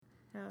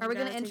Are we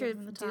going to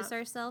introduce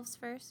ourselves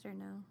first or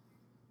no?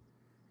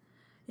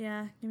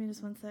 Yeah, give me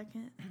just 1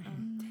 second.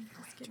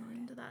 Let's get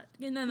into that.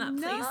 Getting in that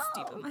place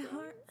deep in my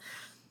heart.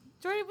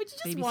 Jordan, would you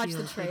just watch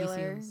the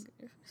trailer?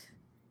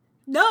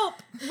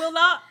 Nope, will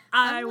not.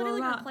 I'm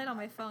literally going to play it on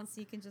my phone so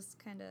you can just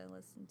kind of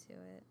listen to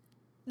it.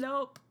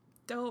 Nope.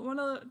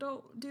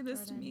 Don't do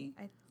this to me.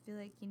 I feel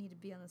like you need to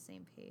be on the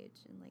same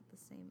page and like the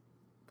same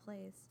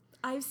place.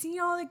 I've seen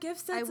all the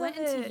gift sets. I went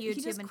into YouTube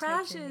he just and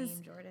crashes. typed your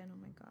name, Jordan. Oh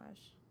my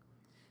gosh.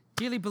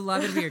 Dearly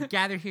beloved, we are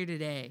gathered here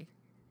today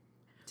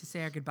to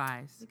say our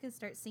goodbyes. We can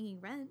start singing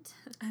Rent.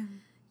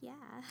 Yeah.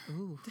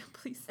 Ooh.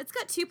 Please. It's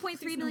got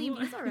 2.3 million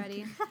views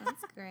already.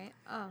 That's great.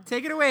 Oh.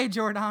 Take it away,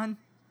 Jordan.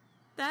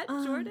 That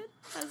Jordan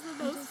has the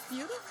most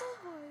beautiful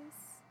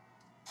voice.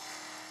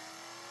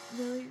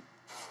 Really?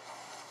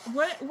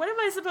 What am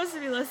I supposed to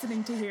be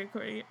listening to here,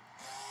 Corey?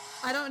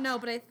 I don't know,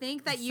 but I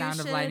think that the you sound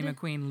should. Sound of Lightning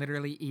McQueen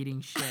literally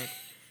eating shit.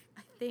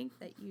 I think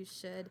that you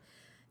should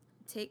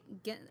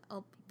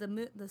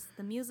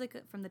the music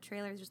from the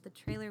trailer. Just the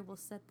trailer will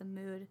set the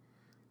mood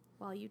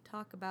while you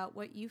talk about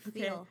what you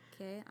feel.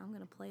 Okay, I'm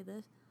gonna play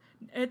this.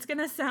 It's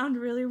gonna sound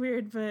really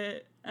weird,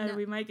 but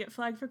we might get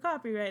flagged for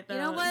copyright though.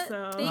 You know what?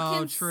 So. They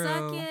can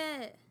suck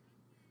it.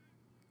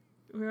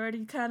 We're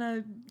already kind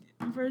of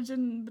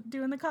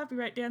doing the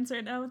copyright dance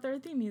right now with our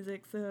theme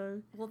music.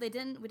 So. Well, we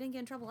didn't get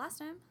in trouble last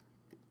time.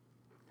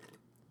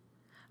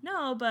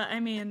 No, but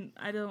I mean,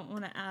 I don't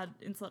want to add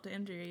insult to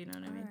injury. You know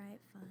what I mean? All right,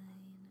 fine.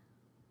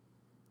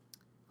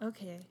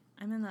 Okay,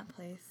 I'm in that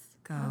place.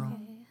 Go.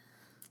 Okay.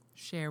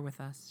 Share with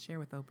us. Share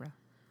with Oprah.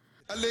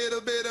 A little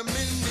bit of Mindy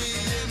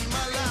in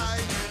my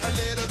life. A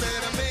little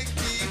bit of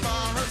Mickey by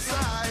her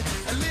side.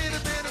 A little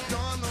bit of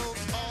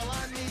Donald's all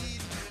I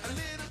need. A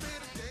little bit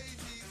of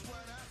Daisy's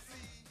what I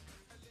see.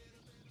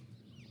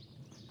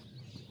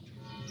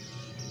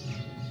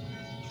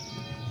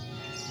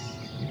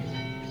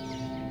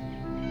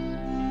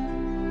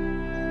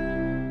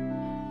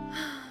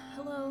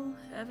 Hello,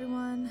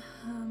 everyone.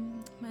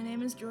 My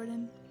name is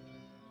Jordan.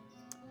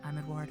 I'm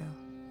Eduardo.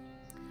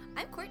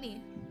 I'm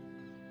Courtney.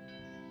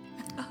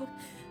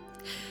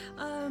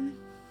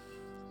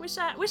 Wish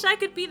I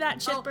could be that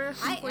chipper.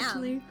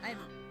 Unfortunately, I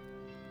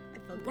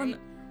feel great.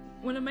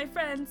 One of my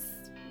friends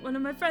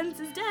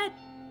is dead.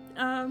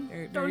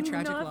 Very don't even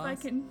tragic know loss. if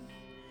I can.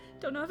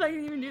 Don't know if I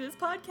can even do this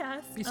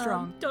podcast. Be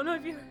strong. Don't know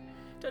if you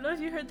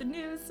heard the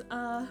news.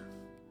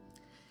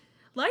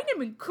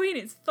 Lightning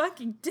McQueen is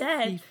fucking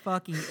dead. He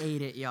fucking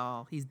ate it,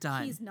 y'all. He's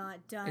done. He's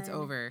not done. It's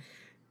over.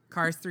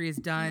 Cars 3 is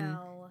done.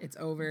 No. It's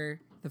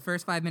over. The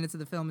first 5 minutes of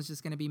the film is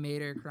just going to be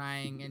Mater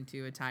crying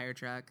into a tire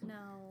truck.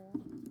 No.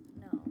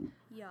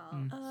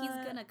 Y'all. He's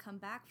gonna come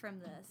back from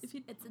this.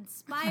 It's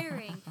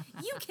inspiring.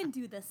 You can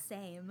do the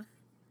same.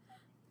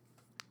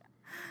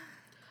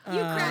 You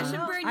crash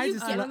and burn, you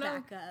get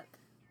back up.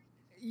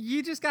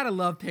 You just gotta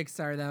love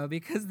Pixar, though,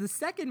 because the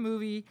second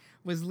movie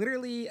was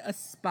literally a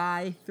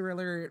spy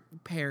thriller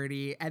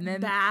parody. And then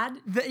bad?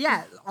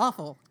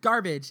 Awful.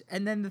 Garbage.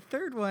 And then the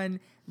third one,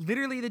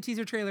 literally the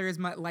teaser trailer is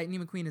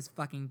Lightning McQueen is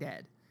fucking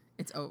dead.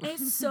 It's over.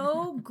 It's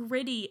so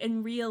gritty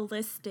and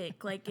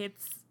realistic. Like,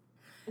 it's...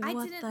 I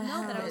didn't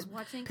know that I was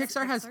watching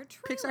Pixar has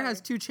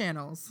 2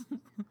 channels.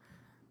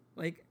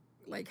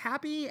 like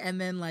happy, and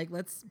then like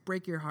let's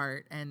break your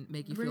heart and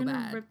make you feel bad. We're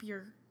gonna rip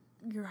your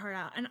heart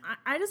out. And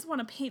I just want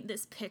to paint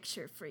this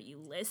picture for you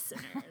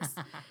listeners.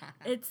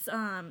 It's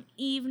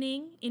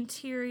evening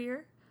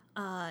interior.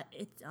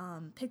 It's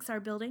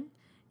Pixar building.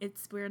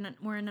 We're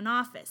in an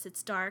office.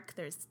 It's dark.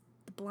 There's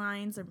the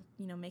blinds are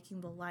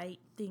making the light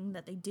thing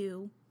that they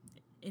do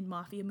in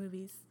mafia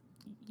movies.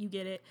 You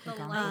get it.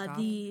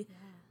 The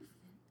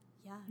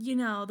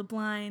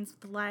blinds,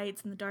 the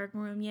lights in the dark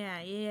room.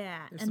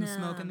 Yeah. There's some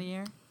smoke in the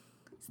air.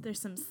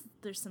 There's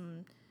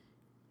some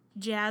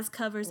jazz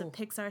covers of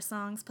Pixar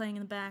songs playing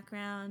in the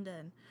background,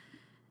 and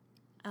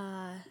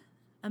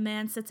a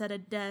man sits at a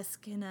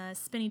desk in a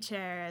spinny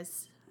chair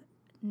as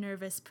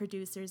nervous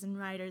producers and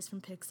writers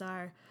from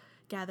Pixar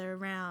gather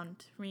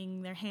around,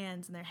 wringing their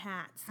hands in their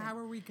hats. How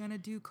are we gonna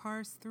do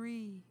Cars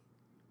 3?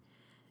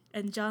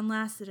 And John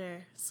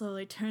Lasseter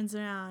slowly turns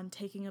around,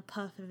 taking a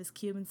puff of his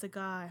Cuban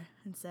cigar,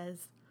 and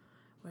says,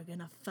 "We're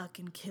gonna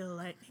fucking kill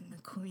Lightning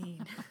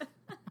McQueen."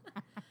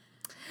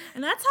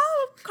 And that's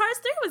how Cars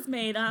 3 was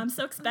made.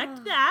 So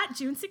expect that,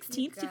 June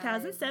 16th,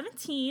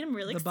 2017. I'm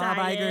really excited. The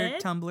Bob Iger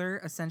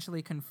Tumblr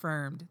essentially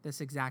confirmed this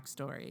exact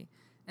story.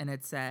 And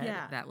it said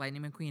that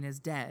Lightning McQueen is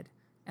dead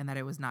and that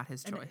it was not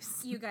his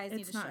choice. You guys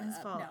need to shut up. It's not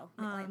his fault.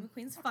 No, Lightning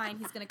McQueen's fine.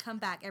 He's going to come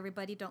back.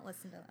 Everybody, don't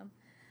listen to them.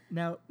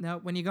 No.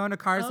 When you go into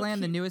Cars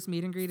Land, the newest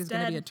meet and greet is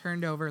going to be a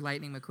turned over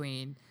Lightning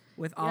McQueen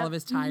with all of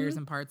his tires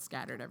and parts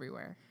scattered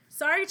everywhere.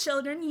 Sorry,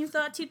 children. You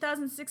thought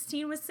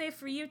 2016 was safe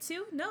for you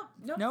too?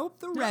 Nope.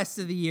 The rest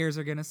of the years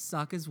are going to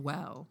suck as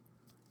well.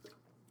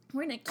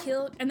 We're going to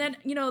kill... And then,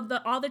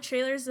 all the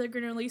trailers that are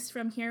going to release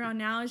from here on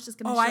now is just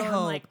going to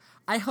show him,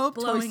 I hope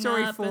Toy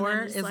Story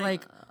 4 is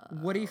like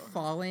Woody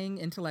falling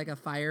into like a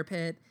fire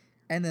pit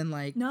and then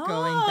like no.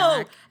 going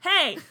back.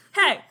 Hey,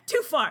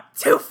 too far.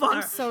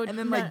 And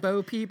then like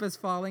Bo Peep is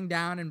falling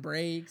down and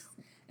breaks.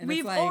 And We've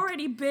it's like,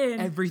 already been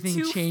everything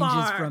too changes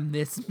far. from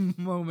this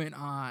moment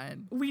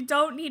on. We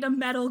don't need a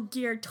Metal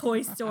Gear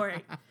Toy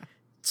Story.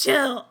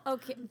 Chill.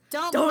 Okay,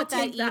 don't Don't put that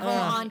take that evil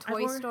on on me. Toy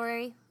I've already-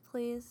 Story,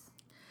 please.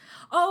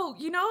 Oh,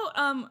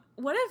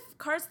 what if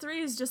Cars 3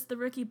 is just the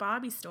Ricky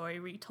Bobby story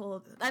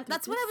retold?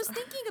 That's what I was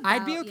thinking about.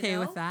 I'd be you okay know?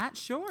 with that.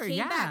 Sure, Came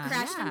yeah. back,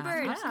 crashed and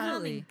burned,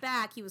 absolutely. coming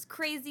back. He was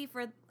crazy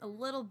for a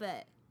little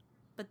bit,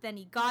 but then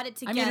he got it I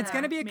together. mean, it's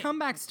going to be a Ma-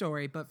 comeback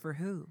story, but for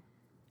who?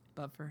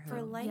 But for who?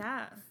 for life,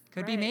 Yeah.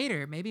 Could right. be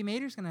Mater. Maybe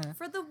Mater's going to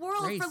for the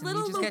world, race. for And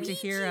little we just Luigi. get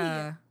to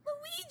hear,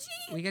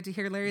 Luigi. we get to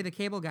hear Larry the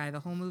Cable Guy the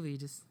whole movie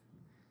just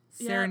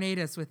Yeah. serenade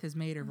us with his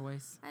Mater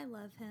voice. I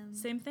love him.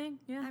 Same thing.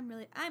 Yeah.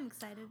 I'm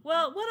excited.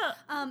 Well, what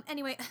a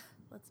Anyway,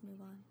 let's move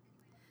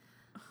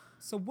on.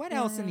 So what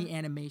else in the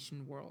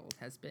animation world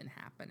has been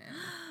happening?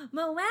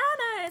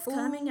 Moana is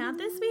coming out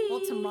this week.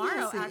 Well,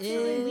 tomorrow, Yes, it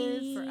actually,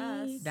 is. for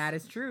us. That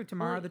is true.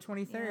 Tomorrow, Well, the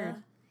 23rd. yeah.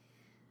 And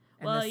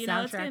Well, the you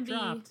know, it's soundtrack gonna be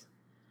dropped.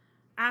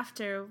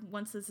 after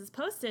once this is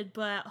posted,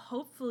 but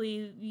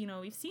hopefully,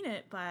 we've seen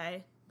it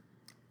by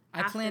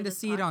I plan after to this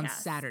see it on podcast.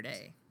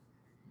 Saturday,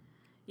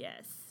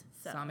 yes.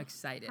 so I'm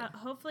excited.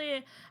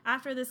 Hopefully,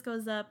 after this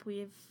goes up,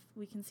 we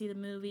can see the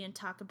movie and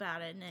talk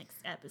about it next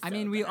episode. I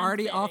mean, we but I'm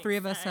already, all very three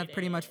of us have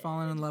pretty much excited.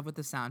 fallen in love with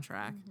the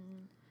soundtrack.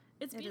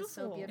 It's It is beautiful.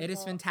 so beautiful. It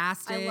is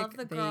fantastic. I love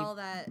the They- girl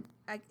that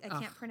I can't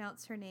Ugh.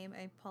 pronounce her name.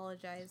 I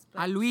apologize,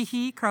 but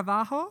Aluihi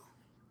Cravajo?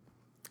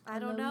 I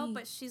don't know. Aloe.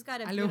 But she's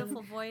got a Aloe.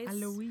 beautiful voice.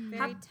 Aloe.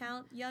 Very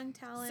young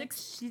talent.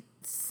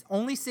 She's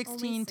only 16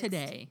 16.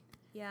 today.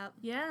 Yep.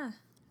 Yeah.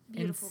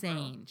 Beautiful girl.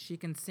 Insane. She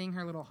can sing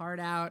her little heart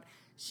out.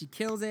 She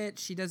kills it.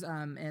 She does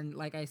and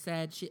like I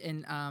said, she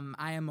in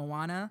I Am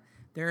Moana,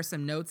 there are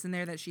some notes in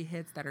there that she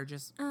hits that are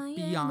just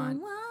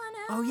beyond.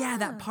 Oh yeah,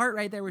 that part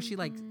right there where she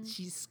like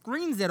she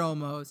screams it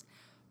almost.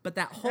 But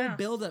that whole Yeah.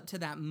 build up to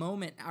that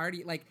moment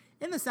already like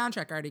in the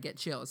soundtrack I already get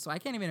chills. So I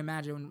can't even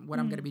imagine what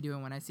I'm gonna be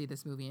doing when I see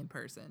this movie in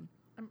person.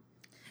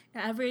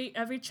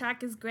 Every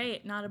track is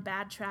great. Not a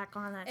bad track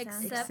on that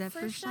soundtrack. Except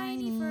for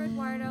Shiny for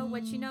Eduardo,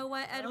 which you know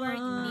what, Edward,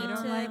 you I need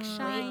don't to like wait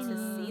Shiny.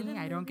 to see the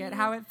I don't get movie.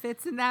 how it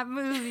fits in that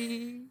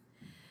movie.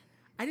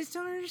 I just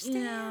don't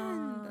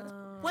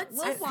understand. Once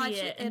We'll you watch see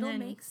it, and it'll then-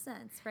 make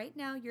sense. Right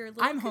now, you're a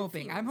little I'm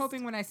hoping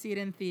confused. when I see it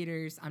in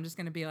theaters, I'm just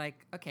gonna be like,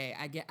 okay,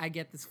 I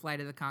get this Flight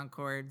of the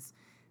Conchords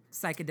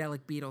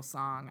psychedelic Beatles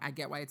song. I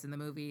get why it's in the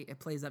movie. It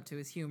plays up to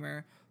his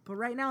humor. But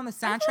right now on the I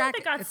feel soundtrack, like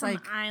they got it's some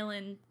like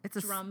island it's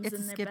a drums it's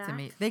in a their skip back. to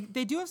me.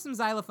 They do have some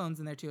xylophones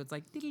in there too. It's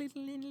like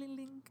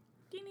ding-a-ling-a-ling.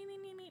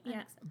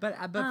 Yeah. But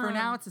for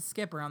now Um, it's a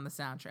skipper on the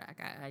soundtrack.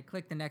 I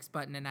click the next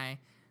button and I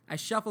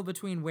shuffle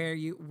between where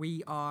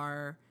we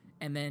are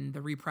and then the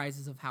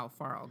reprises of how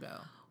far I'll go.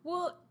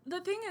 Well,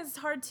 the thing is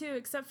hard too,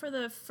 except for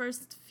the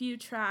first few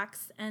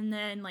tracks, and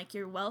then like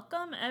You're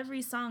Welcome.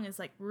 Every song is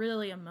like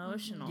really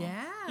emotional.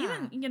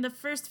 Yeah. Even the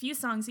first few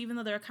songs, even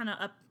though they're kind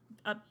of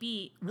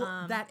upbeat.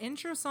 Well, that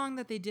intro song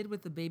that they did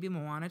with the Baby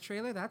Moana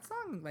trailer, that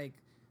song, like,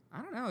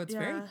 I don't know, it's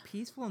very Yeah.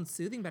 peaceful and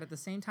soothing, but at the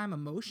same time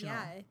emotional.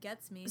 Yeah, it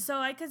gets me. So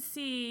I could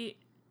see,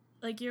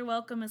 like, You're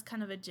Welcome is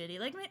kind of a jitty.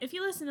 Like, if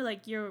you listen to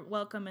like You're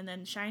Welcome and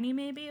then Shiny,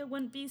 maybe it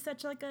wouldn't be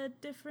such like a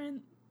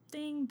different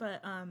thing.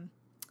 But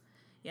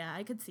yeah,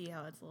 I could see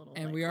how it's a little.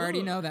 And like, we already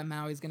ooh. know that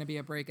Maui's going to be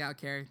a breakout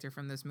character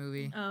from this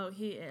movie. Oh,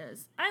 he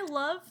is. I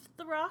love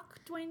The Rock,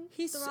 Dwayne.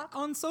 He's The Rock.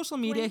 on social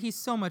media, Dwayne? he's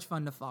so much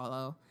fun to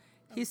follow.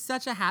 He's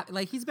such a happy,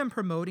 like, he's been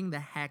promoting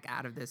the heck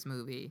out of this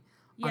movie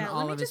on Yeah, all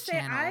let me of his just say,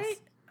 channels.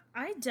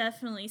 I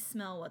definitely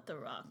smell what The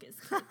Rock is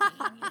cooking.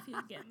 If you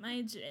get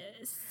my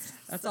gist.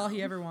 That's all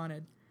he ever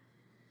wanted.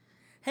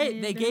 Hey,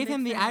 He's they been a gave big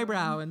him the fan.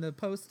 eyebrow in the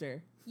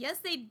poster. Yes,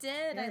 they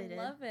did. Yeah, I they did.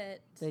 love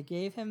it. They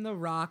gave him the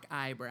Rock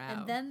eyebrow.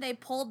 And then they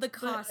pulled the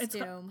But it's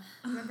costume.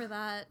 Remember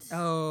that?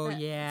 oh That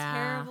yeah,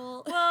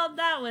 Terrible. Well,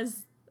 that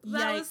was yikes.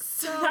 That was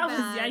so that was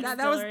bad.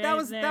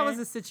 yikes. that was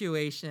a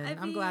situation. I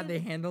I'm glad they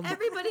mean, handled it.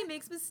 Everybody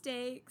makes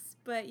mistakes,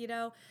 but you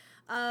know,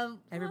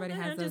 Everybody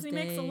well, has those Disney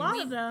makes a days. lot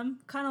of them.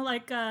 Kind of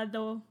like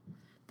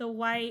the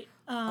white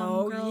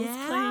Oh, girls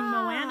yeah. playing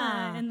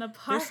Moana in the They're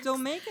park. still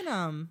making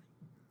them.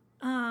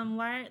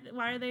 Why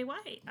are they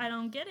white? I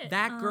don't get it.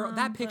 That girl,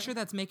 that But- picture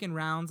that's making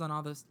rounds on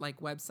all those like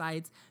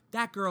websites,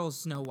 that girl's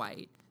Snow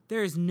White.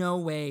 There is no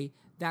way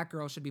that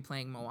girl should be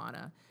playing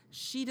Moana.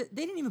 They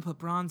didn't even put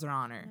bronzer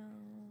on her.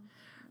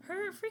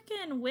 Her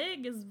freaking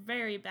wig is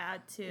very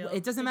bad too.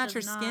 It doesn't match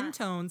her does skin not-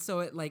 tone, so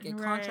it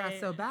contrasts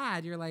so Right.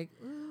 bad. You're like,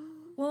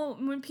 Well,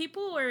 when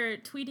people were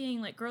tweeting,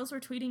 like girls were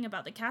tweeting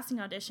about the casting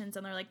auditions,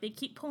 and they're like, they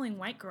keep pulling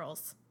white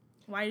girls.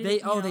 Why did they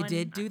you know, they and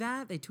did do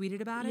that. They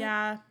tweeted about it.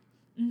 Yeah.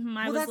 I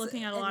Well, was that's-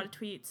 looking at a lot of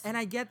tweets. And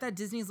I get that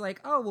Disney's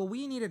like, oh, well,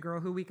 we need a girl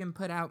who we can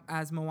put out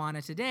as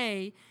Moana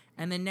today.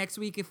 And then next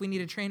week, if we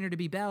need a trainer to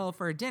be Belle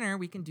for a dinner,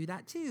 we can do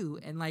that too.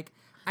 And like,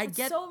 I It's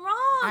get, so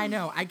wrong. I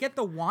know, I get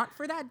the want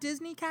for that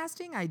Disney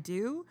casting. I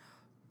do.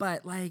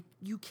 But like,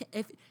 you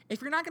can't,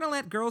 if you're not going to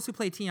let girls who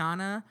play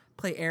Tiana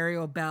play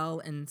Ariel, Belle,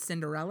 and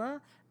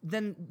Cinderella,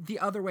 then the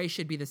other way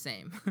should be the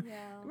same. yeah.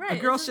 Right. a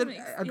it girl doesn't should,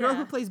 make- a girl who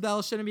yeah. plays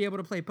Belle shouldn't be able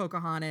to play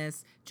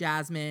Pocahontas,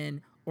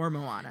 Jasmine, or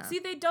Moana. See,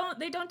 they don't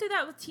do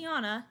that with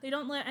Tiana. They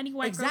don't let any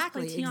white girls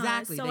play Tiana.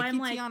 Exactly. So they I'm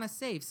keep like, Tiana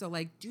safe. So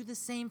like, do the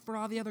same for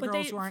all the other But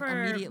girls they- who aren't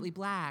for- immediately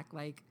black.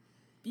 Like,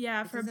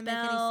 yeah, it for doesn't make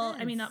any Belle.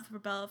 I mean, sense. not for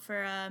Belle.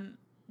 For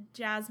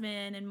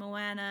Jasmine and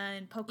Moana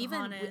and Even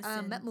Pocahontas.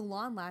 and, met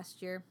Mulan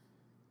last year.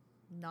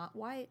 Not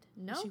white.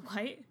 No, is she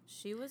white?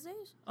 she was Asian.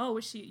 Oh,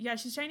 was she? Yeah,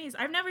 she's Chinese.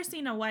 I've never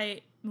seen a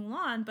white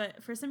Mulan,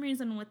 but for some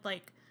reason with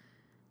like,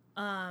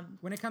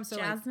 when it comes to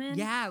Jasmine?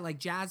 like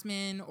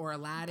Jasmine or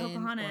Aladdin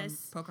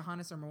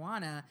Pocahontas or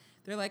Moana,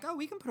 they're like, oh,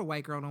 we can put a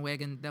white girl in a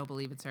wig and they'll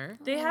believe it's her.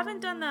 they haven't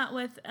done that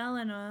with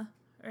Elena,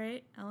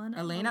 right?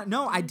 Elena?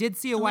 No, I did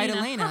see a white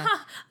Elena.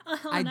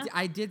 Elena.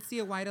 I did see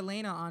a white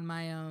Elena on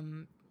my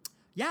on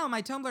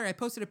my Tumblr. I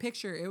posted a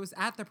picture. It was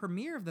at the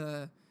premiere of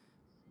the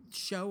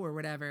show or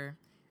whatever.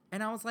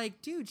 And I was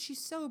like, dude, she's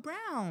so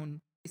brown.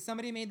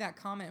 Somebody made that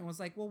comment and was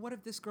like, well, what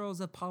if this girl's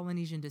of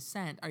Polynesian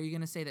descent? Are you going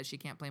to say that she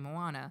can't play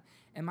Moana?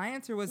 And my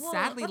answer was Well,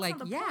 sadly, that's like,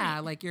 not the yeah,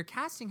 point. like you're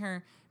casting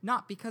her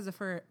not because of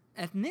her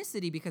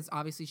ethnicity, because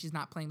obviously she's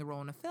not playing the role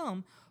in a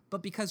film,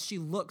 but because she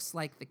looks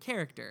like the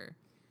character.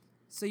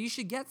 So you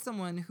should get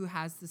someone who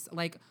has this,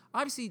 like,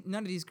 obviously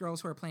none of these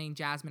girls who are playing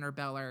Jasmine or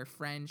Belle are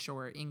French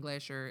or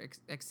English or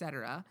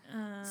etc.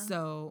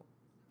 So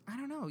I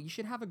don't know. You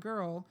should have a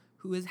girl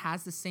who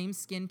has the same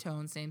skin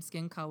tone, same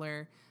skin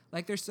color.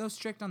 Like, they're so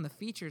strict on the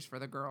features for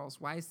the girls.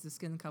 Why is the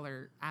skin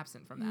color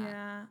absent from that?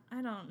 Yeah,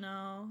 I don't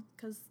know,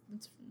 because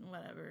it's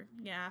whatever.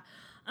 Yeah.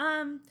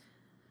 Yeah.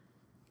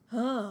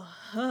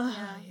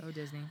 Oh,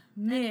 Disney.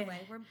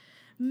 Anyway, we're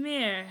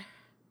Mir.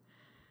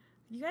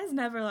 You guys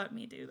never let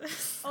me do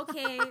this.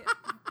 okay.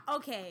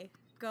 Okay,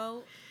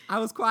 go. I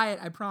was quiet,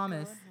 I Go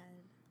promise. ahead.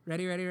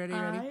 Ready?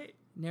 I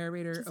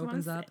Narrator just wanna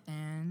opens say- up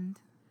and...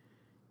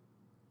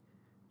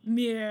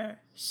 Mir,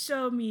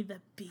 show me the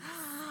beast.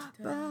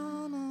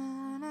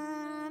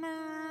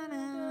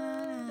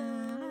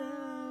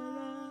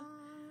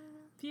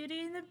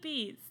 Beauty and the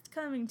Beast,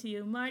 coming to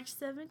you March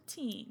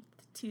 17th,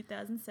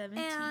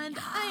 2017. And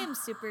I am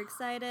super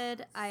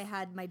excited. I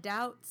had my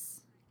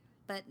doubts,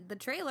 but the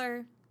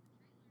trailer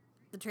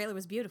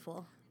was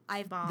beautiful.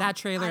 I Bomb. That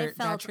trailer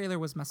felt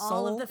was my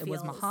all of soul. the It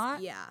was my feels.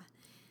 heart. Yeah.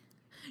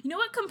 You know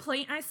what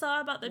complaint I saw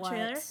about the What?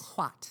 trailer?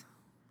 What?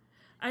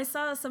 I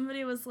saw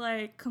somebody was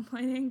like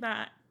complaining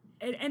that,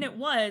 and it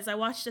was, I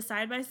watched a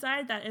side by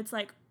side that it's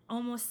like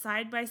almost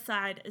side by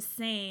side the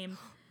same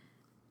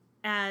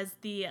as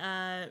the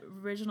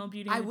original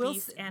Beauty and the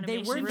Beast They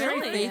animation. were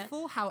very Really?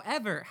 faithful.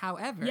 However.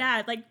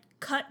 Yeah, like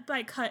cut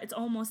by cut, it's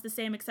almost the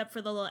same except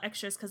for the little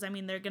extras because I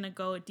mean they're gonna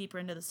go deeper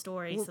into the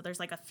story. Well, so there's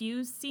like a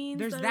few scenes.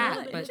 There's that are a that,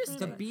 little bit but different.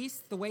 the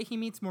Beast, the way he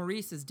meets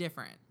Maurice is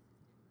different.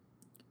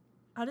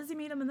 How does he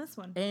meet him in this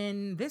one?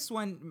 In this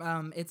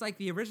one, it's like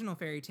the original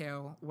fairy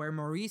tale where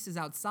Maurice is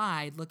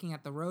outside looking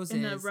at the roses.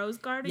 In the rose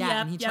garden? Yeah, Yep,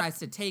 and he yep. tries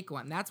to take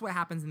one. That's what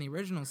happens in the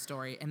original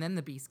story, and then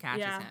the Beast catches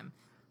Yeah. him.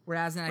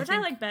 Whereas, Which I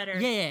like better.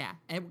 Yeah.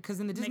 Because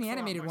in the Disney Makes a lot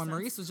animated more one, sense.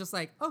 Maurice was just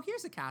like, "Oh,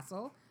 here's a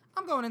castle.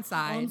 I'm going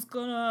inside." I'm just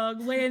gonna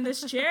lay in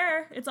this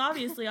chair. It's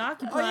obviously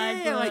occupied.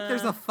 Oh yeah. Like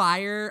there's a but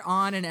fire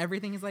on and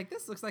everything. He's like,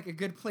 "This looks like a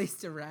good place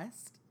to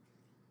rest."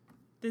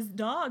 this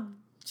dog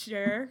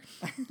chair.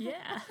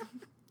 Yeah.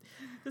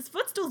 This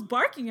footstool's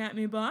barking at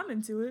me, but I'm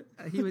into it.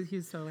 He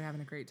was totally having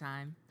a great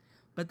time.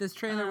 But this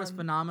trailer was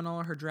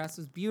phenomenal. Her dress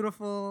was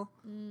beautiful.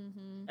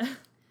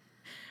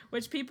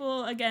 Which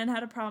people again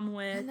had a problem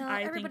with. No, I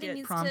think everybody it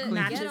needs prom to queen.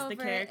 matches get the over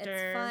character.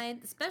 It. It's fine.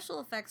 The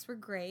special effects were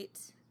great.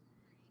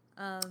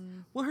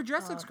 Well, her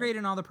dress looks great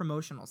in all the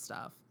promotional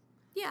stuff.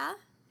 Yeah.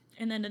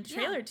 And then the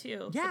trailer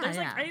too. Yeah, But there's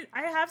yeah. like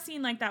I have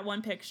seen like that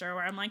one picture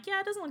where I'm like, yeah,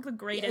 it doesn't look the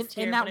greatest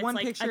in here, that but one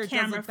it's like picture, a it does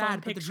camera look phone bad,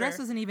 picture. but the dress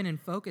isn't even in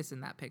focus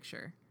in that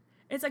picture.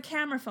 It's a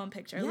camera phone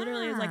picture. It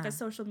literally is like Yeah. a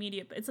social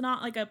media. It's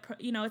not like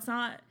it's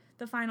not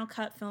the final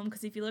cut film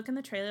because if you look in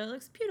the trailer, it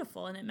looks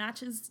beautiful and it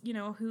matches,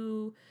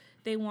 who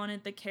they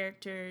wanted the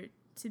character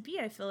to be.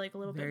 I feel like a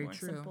little Very bit more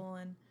true. simple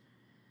and,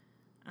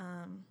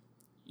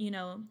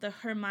 the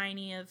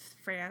Hermione of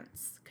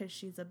France because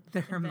she's a The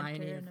inventor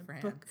Hermione and of a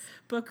France.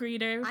 book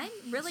reader. I'm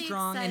really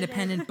Strong, excited.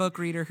 independent book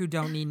reader who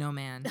don't need no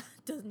man.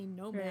 Doesn't need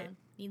no Right. man.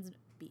 Needs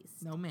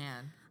beast. No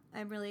man.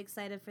 I'm really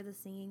excited for the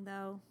singing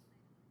though.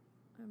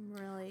 I'm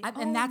really. And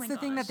Oh that's my the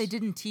thing that they gosh.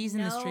 didn't tease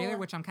in this No, trailer,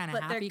 which I'm kind of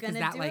but they're happy because gonna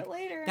that do like it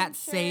later, that I'm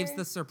saves sure.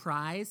 the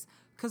surprise.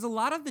 Because a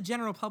lot of the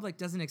general public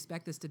doesn't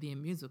expect this to be a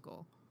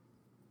musical.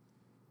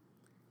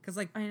 Because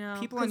like I know.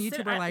 people on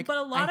YouTube are like, but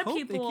a lot I of hope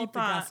people they keep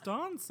thought the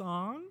Gaston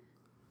song.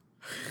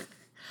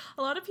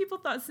 a lot of people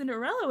thought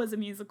Cinderella was a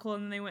musical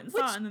and then they went and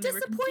Which saw it and then they were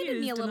disappointed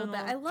me a confused little and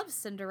bit. all- I love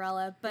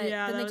Cinderella, but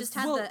Yeah, then that they was- just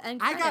had Well, the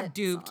end I got credit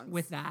duped songs.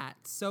 with that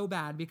so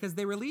bad because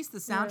they released the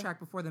soundtrack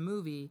before the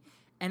movie,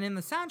 and in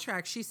the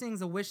soundtrack she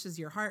sings "A Wish Is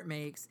Your Heart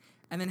Makes,"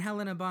 and then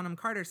Helena Bonham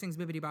Carter sings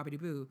 "Bibbidi Bobbidi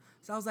Boo."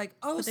 So I was like,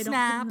 "Oh But they don't put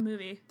it snap!" in the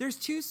movie. There's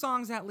 2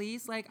 songs at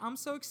least. Like I'm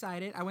so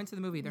excited. I went to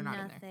the movie. They're not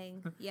in there.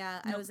 Nothing.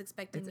 Yeah, I was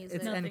expecting It's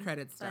music. end Nothing.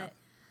 credit stuff.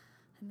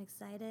 But I'm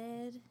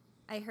excited.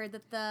 I heard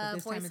that But the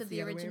this time voice it's of the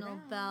the other way original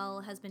around. Belle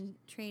has been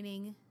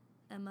training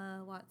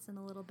Emma Watson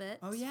a little bit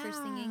Oh, for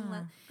singing.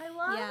 yeah. I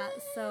love Yeah,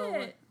 it.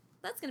 so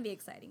that's gonna be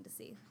exciting to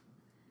see.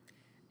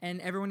 And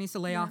everyone needs to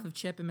lay off of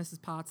Chip and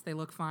Mrs. Potts. They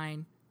look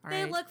fine. All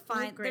They right? look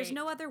fine. great. There's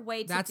no other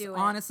way to That's do it.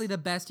 honestly the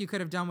best you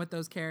could have done with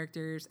those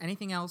characters.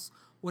 Anything else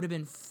would have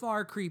been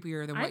far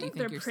creepier than what I you think think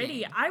they're you're pretty.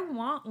 seeing. I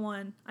want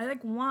one. I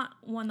want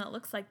one that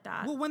looks like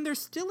that. Well, when they're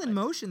still in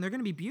motion, they're going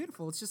to be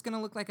beautiful. It's just going to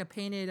look like a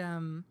painted,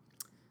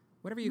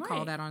 whatever you call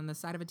Right. that on the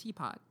side of a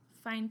teapot.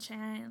 Fine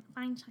china,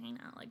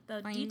 like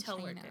the Fine detail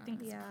work. china. I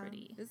think is Yeah.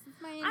 pretty. This is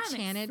my I'm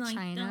enchanted excited.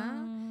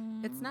 china.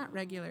 It's not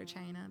regular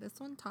china. This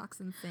one talks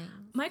and sings.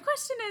 My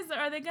question is,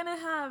 are they gonna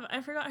have? I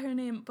forgot her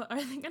name, but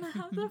are they gonna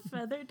have the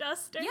feather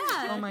duster?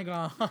 Yeah. Oh my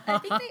god. I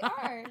think they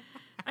are.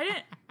 I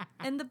didn't.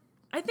 And the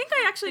I think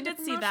I actually did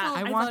see that.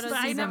 I I want thought to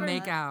it see was them never-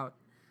 make out.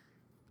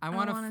 I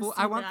want wanna a full. see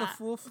I want the that.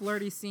 full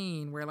flirty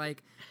scene where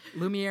like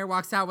Lumiere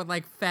walks out with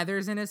like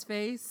feathers in his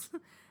face,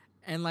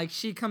 and like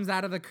she comes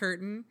out of the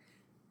curtain.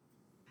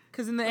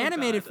 Because in the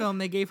animated God. film,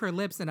 they gave her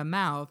lips and a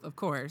mouth, of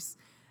course,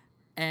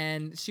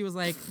 and she was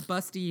like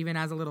busty, even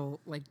has a little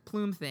like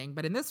plume thing.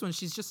 But in this one,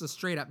 she's just a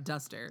straight up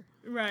duster.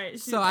 Right.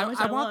 So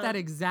I want that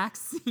exact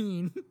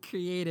scene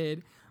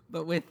created,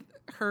 but with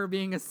her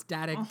being a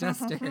static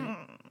duster.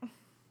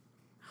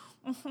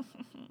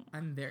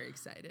 I'm very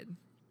excited.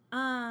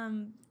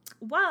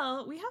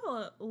 Well, we have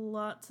a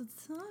lot to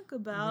talk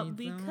about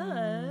We don't.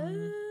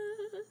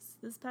 because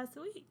this past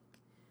week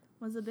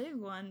was a big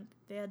one.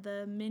 They had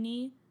the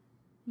mini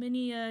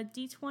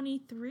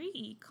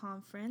D23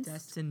 conference.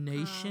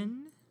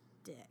 Destination.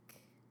 dick.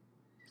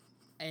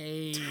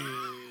 A.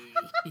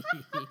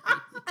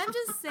 I'm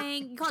just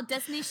saying, you call it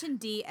Destination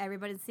D.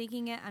 Everybody's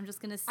thinking it. I'm just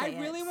gonna say I it.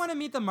 really want to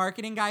meet the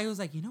marketing guy who's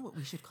like, you know what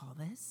we should call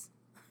this?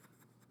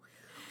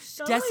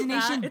 Not only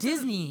Destination that, it's-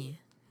 Disney.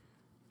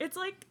 It's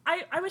like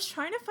I was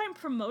trying to find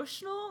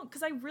promotional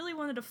because I really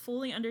wanted to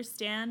fully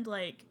understand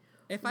like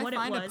If I what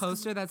find it a was.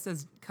 poster that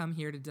says "Come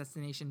here to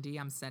Destination D,"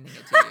 I'm sending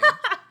it to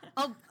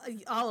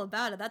you. All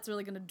about it. That's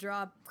really gonna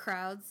draw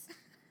crowds.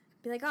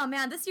 Be like, oh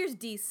man, this year's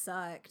D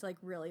sucked, like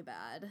really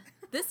bad.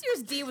 This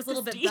year's D was a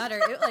little This bit D. better.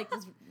 It like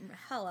was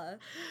hella.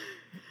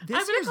 This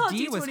gonna year's call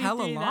D was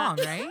hella D23 long,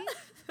 that. right?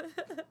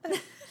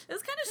 It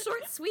was kind of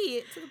short,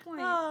 sweet, to the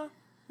point. Oh,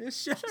 It's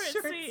short,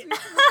 Short, sweet. to the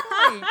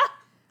point.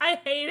 I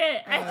hate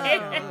it. I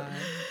hate it.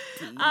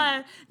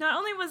 God. Not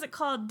only was it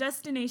called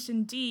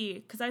Destination D,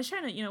 because I was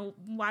trying to,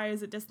 why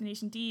is it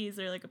Destination D? Is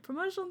there like a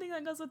promotional thing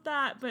that goes with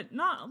that? But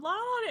not a lot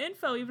of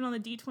info even on the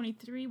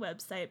D23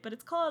 website. But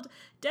it's called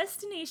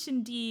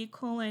Destination D: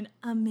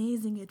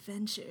 Amazing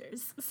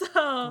Adventures.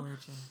 So,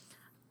 Gorgeous.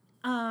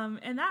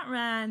 and that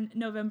ran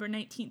November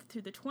 19th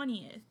through the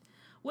 20th,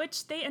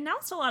 which they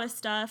announced a lot of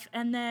stuff.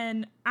 And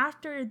then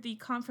after the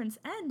conference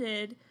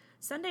ended,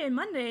 Sunday and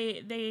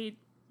Monday, they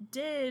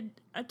did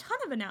a ton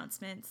of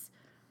announcements,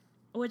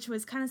 which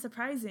was kind of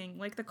surprising,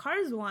 like the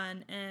Cars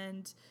one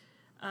and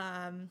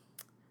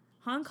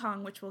Hong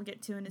Kong, which we'll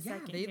get to in a Yeah,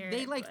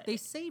 second. they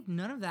saved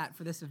none of that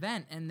for this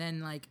event, and then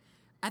like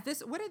at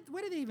this, what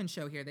did they even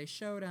show here? They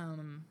showed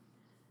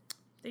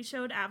they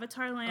showed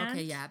Avatar Land,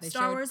 Okay, yeah, they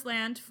Star showed- Wars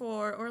Land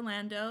for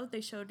Orlando.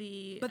 They showed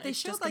but they it's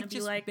showed gonna like be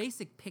just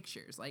basic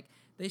pictures. Like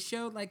they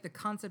showed like the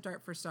concept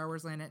art for Star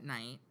Wars Land at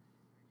night.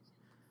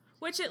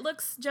 which it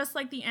looks just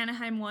like the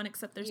Anaheim one,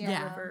 except there's Yeah.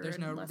 no river. There's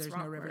and no- less there's no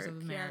rock rivers of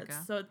work.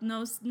 America. Yeah,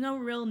 so no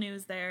real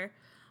news there.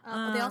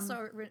 They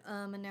also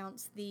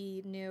announced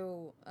the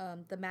new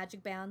the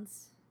magic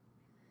bands.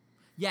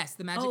 Yes,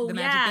 the magic Oh, the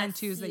magic band yes,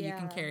 twos that you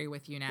can yeah. carry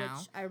with you now,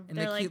 Which I- and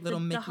they're the like cute little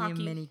the Mickey hockey-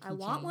 and Minnie. I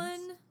want keychains.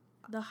 one.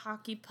 The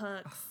hockey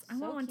pucks. I so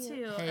want one cute.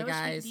 too. Hey I wish we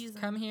guys, could use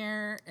come them.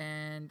 here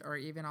or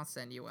even I'll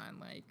send you one.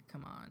 Like,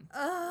 come on.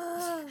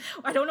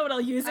 I don't know what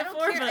I'll use I it don't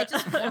for, care. but I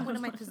just want one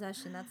in my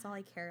possession. That's all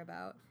I care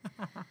about.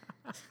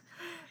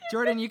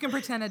 Jordan, you can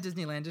pretend at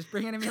Disneyland. Just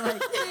bring it and be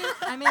like,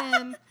 I'm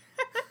in.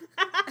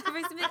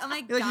 Everybody's gonna be like, oh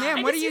my You're like, god, ma'am,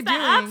 I what are just you use the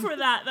app doing? for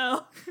that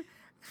though.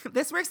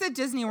 This works at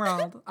Disney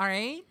World, all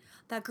right?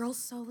 that girl's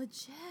so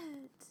legit.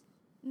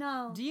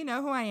 No, Do you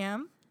know who I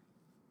am?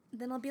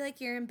 then I'll be like,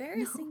 you're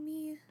embarrassing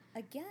me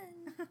again.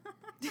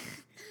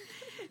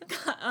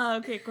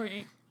 Okay,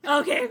 Courtney.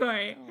 Okay,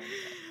 Courtney.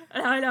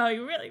 I know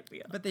you really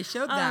feel. But they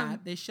showed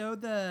that. They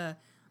showed the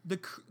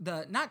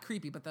not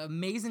creepy, but the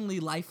amazingly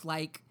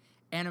lifelike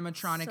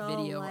animatronic So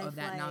video of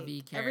that lifelike.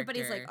 Navi character.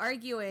 Everybody's like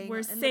arguing We're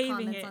in the saving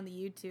comments it. on the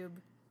YouTube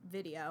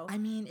video. I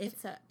mean, if,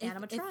 It's a if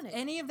animatronic.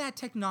 any of that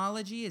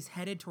technology is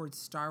headed towards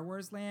Star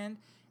Wars Land,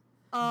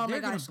 oh my they're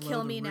gonna gosh, blow kill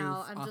the me now.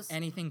 roof I'm off just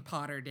anything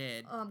Potter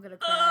did. oh, I'm gonna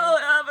cry.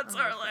 Oh,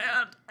 Avatar Oh my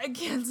Land. I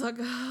can't talk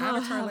about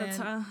Avatar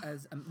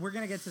Land, we're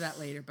gonna get to that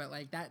later, but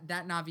like that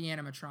Navi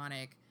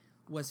animatronic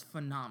was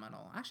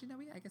phenomenal. Actually, no,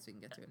 I guess we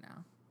can get to it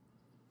now.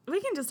 We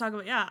can just talk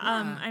about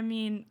I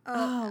mean, we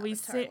Avatar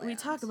we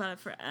talk Land. about it love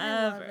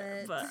forever.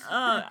 it. But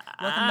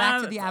Welcome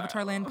back to the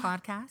Avatar Land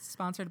podcast,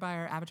 sponsored by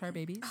our Avatar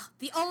babies.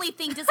 The only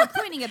thing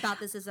disappointing about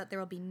this is that there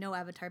will be no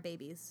Avatar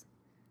babies.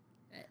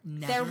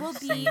 Never There will be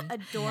say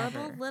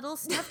adorable never. little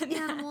stuffed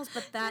animals,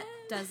 but that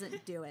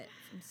doesn't do it.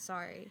 I'm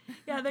sorry.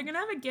 Yeah, they're gonna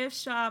have a gift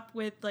shop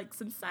with like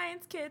some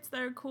science kits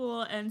that are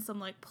cool and some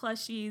like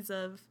plushies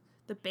of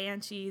the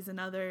banshees and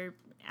other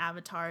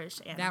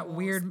avatarish animals. That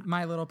weird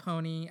My Little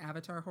Pony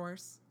Avatar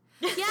horse.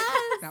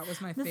 Yes. That was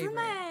my This favorite. is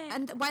my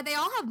And why they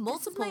all have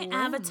multiple my rooms.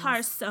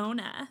 avatar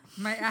Sona.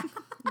 My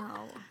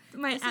No.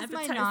 My this is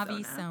my avatar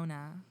Navi Sona.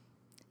 Sona.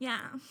 Yeah.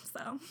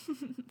 So.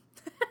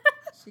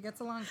 She gets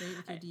along great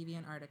with your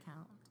DeviantArt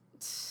account.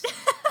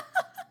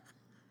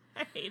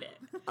 I hate it.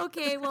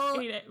 Okay, well,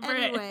 Hate it.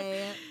 Right.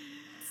 anyway.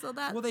 So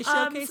that. Well, they so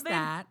showcased they-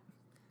 that.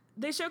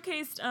 They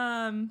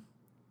showcased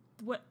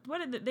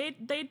what did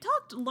they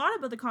talked a lot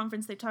about the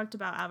conference. They talked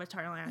about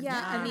Avatar Land.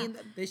 Yeah, I mean,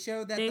 They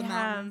showed that They the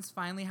have- mountains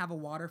finally have a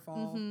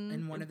waterfall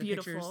in one of the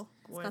pictures. beautiful.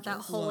 it's got that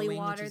gorgeous. holy glowing, which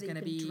water is that you gonna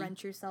can be-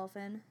 drench yourself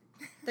in.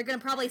 They're gonna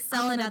probably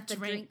sell it gonna at the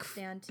drink. drink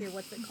stand too.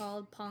 What's it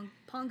called?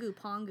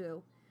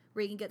 Pongu,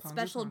 where you can get Pongu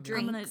special Pongu.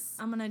 drinks.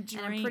 I'm gonna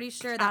drink and I'm pretty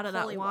sure that out of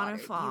holy that water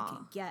waterfall. you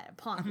can get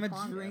Pongu. I'm gonna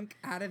Pongu. drink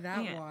out of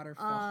that Yeah.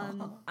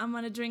 waterfall. I'm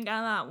gonna drink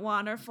out of that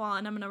waterfall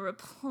and I'm gonna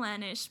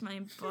replenish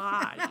my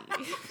body.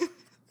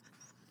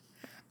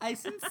 I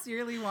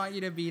sincerely want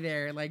you to be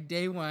there, like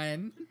day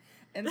one,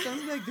 and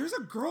someone's like, "There's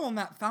a girl in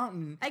that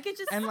fountain." I could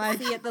just And, like-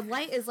 see it. The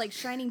light is like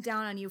shining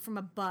down on you from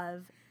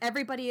above.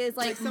 Everybody is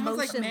like Someone's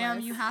motionless. like, "Ma'am,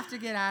 you have to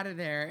get out of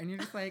there," and you're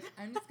just like,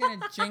 "I'm just gonna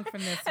drink from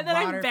this and then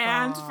waterfall." I'm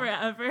banned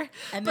forever.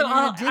 And then But you're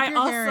gonna I'll- dip I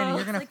your hair in, and also-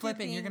 you're gonna Like flip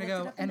you're it, and you're being gonna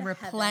go lifted up and into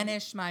heaven.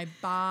 replenish my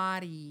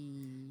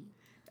body.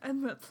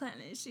 I'm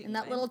replenishing. And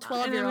that my little body.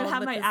 And then 12-year-old I'm gonna have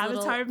with my this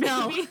little- avatar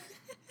No. baby.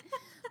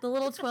 The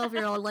little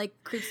 12-year-old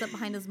like creeps up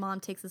behind his mom,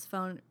 takes his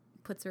phone,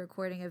 puts a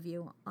recording of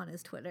you on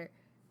his Twitter.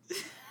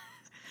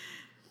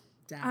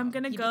 Down. I'm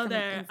gonna You go become an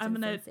there. I'm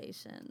instant gonna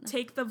sensation.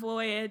 take the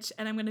voyage,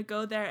 and I'm gonna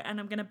go there, and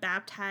I'm gonna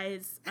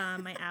baptize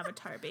my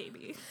avatar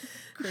baby.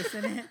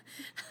 christen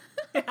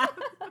it.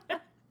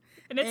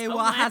 And it's Hey, so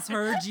what much- has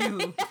heard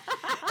you?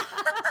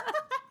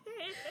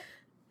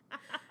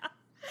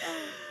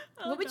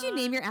 What would you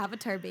name your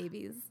avatar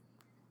babies?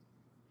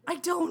 I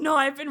don't know.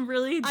 I've been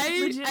really. I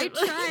legitimately,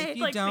 tried. If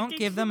you like, don't thinking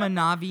give them a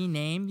about- Navi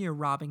name, you're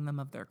robbing them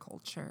of their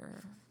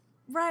culture.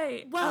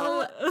 right.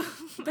 Well,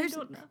 I there's-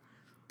 don't know.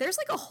 There's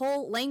like a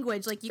whole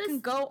language. Like you can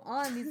go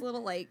on these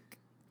little like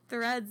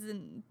threads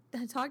and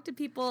talk to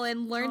people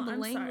and learn Oh, the I'm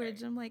language.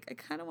 sorry. I'm like, I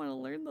kind of want to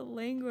learn the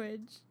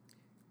language.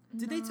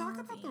 Did they talk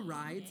about the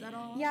rides at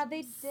all? Yeah,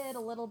 they did a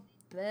little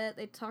bit.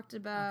 They talked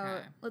about.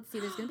 Okay. Let's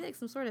see. There's gonna be like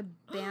some sort of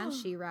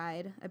banshee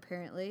ride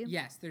apparently.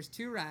 Yes, there's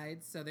two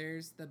rides. So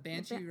there's the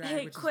Banshee ba- ride,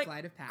 Hey, which quick- is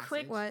Flight of Passage.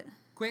 quick- What?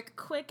 Quick.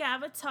 Quick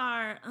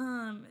avatar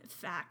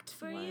fact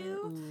for What?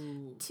 you.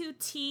 Ooh.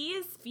 2T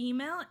is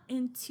female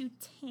and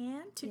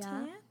Tutan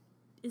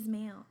is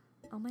male.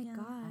 Oh my Yeah.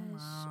 gosh.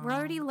 wow. We're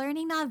already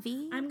learning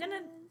Navi. I'm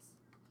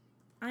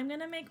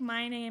gonna make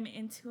my name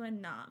into a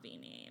Navi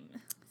name.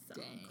 So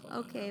Dang.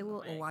 Okay,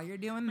 well, Well, while you're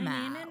doing My that,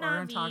 name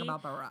we're in gonna talk Navi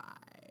about the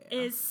ride.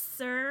 is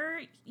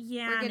Sir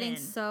Yannin. we're getting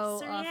so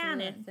Sir off of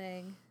the Yannin.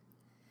 thing.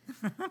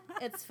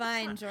 It's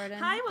fine, Jordan.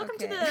 Hi, welcome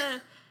Okay.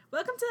 to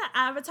the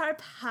Avatar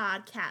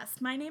podcast.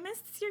 My name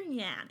is Sir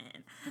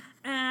Yannin,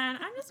 and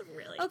I'm just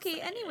really Okay,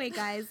 excited. anyway,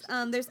 guys,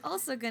 there's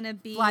also gonna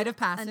be Flight of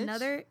Passage.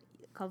 another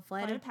called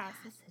Flight Flight of of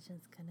Passage. Passage.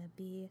 It's gonna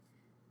be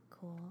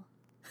cool.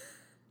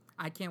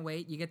 I can't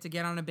wait. You get to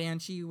get on a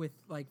Banshee with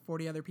like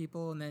 40 other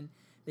people, and then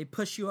they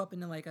push you up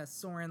into like a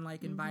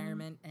Soarin-like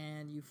environment,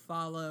 and you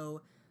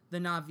follow the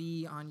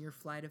Navi on your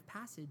Flight of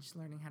Passage,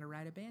 learning how to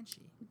ride a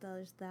Banshee.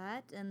 There's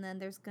that, and then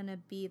there's gonna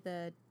be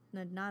the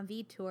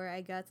Navi tour.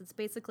 I guess it's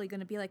basically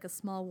gonna be like a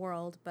small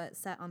world, but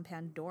set on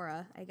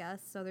Pandora. I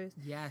guess so. There's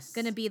Yes.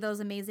 gonna be those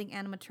amazing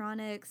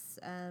animatronics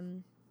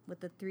with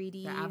the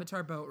 3D the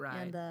Avatar boat ride.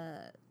 and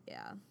the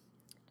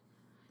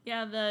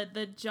Yeah,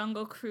 the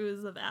Jungle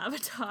Cruise of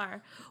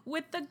Avatar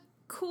with the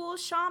cool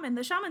shaman.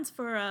 The shaman's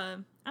for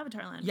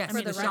Avatar Land. yes, I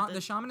mean,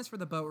 the shaman is for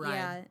the boat ride.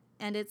 yeah,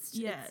 and it's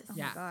Yes. oh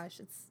Yeah. my gosh,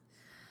 it's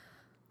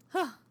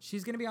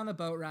She's going to be on the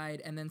boat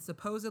ride, and then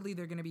supposedly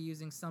they're going to be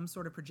using some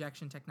sort of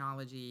projection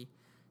technology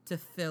to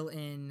fill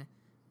in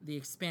the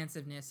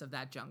expansiveness of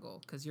that jungle,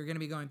 because you're going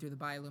to be going through the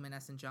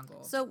bioluminescent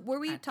jungle. so. Were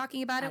we At-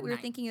 talking about it? at We were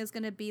night. thinking it was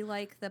gonna be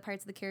like the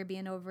Pirates of the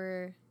Caribbean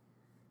over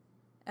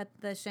at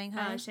the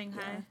Shanghai.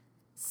 Shanghai.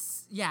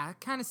 Yeah,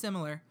 kind of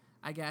similar,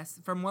 I guess.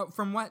 From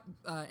what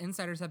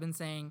insiders have been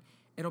saying,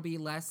 it'll be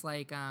less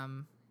like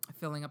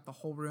filling up the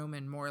whole room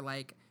and more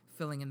like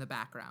filling in the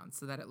background,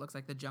 so that it looks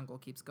like the jungle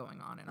keeps going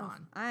on and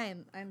on.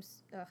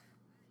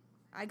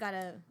 I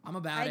gotta. I'm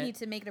about I it. need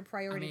to make it a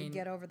priority mean, to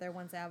get over there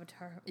once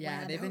Avatar. Yeah,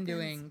 Land they've been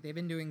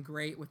opens. doing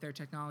great with their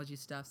technology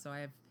stuff. So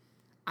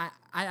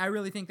I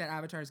really think that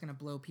Avatar is going to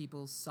blow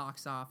people's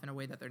socks off in a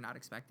way that they're not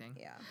expecting.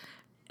 Yeah.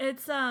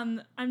 It's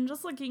I'm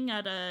just looking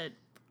at a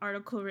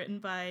article written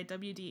by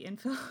WD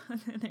Info,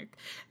 and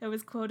it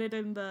was quoted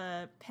in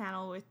the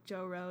panel with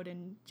Joe Rohde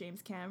and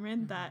James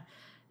Cameron that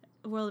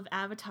the world of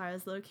Avatar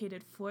is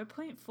located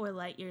 4.4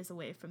 light years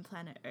away from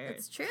planet Earth,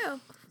 It's true.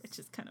 which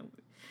is kind of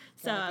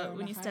so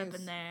when you step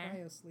in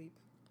there.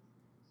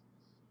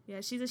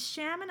 Yeah, she's a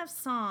shaman of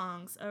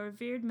songs, a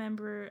revered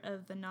member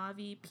of the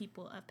Navi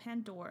people of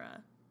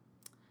Pandora.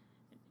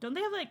 Don't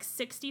they have like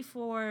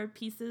 64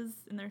 pieces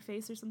in their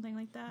face or something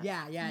like that?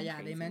 Yeah. Something They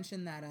crazy.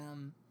 mentioned that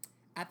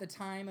at the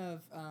time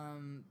of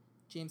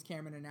James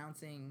Cameron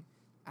announcing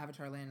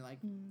Avatar Land, like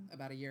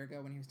about a year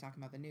ago when he was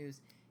talking about the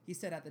news, he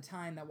said at the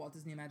time that Walt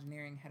Disney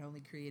Imagineering had only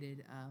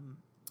created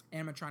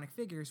animatronic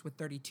figures with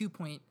 32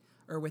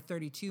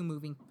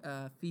 moving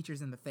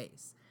features in the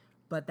face,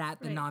 but that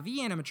the Right. Na'vi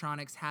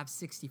animatronics have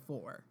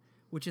 64,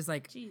 which is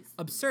like Jeez.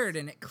 absurd,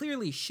 and it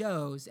clearly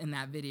shows in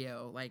that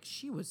video. Like,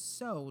 she was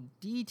so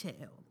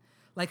detailed.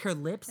 Like, her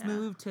lips Yeah.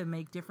 moved to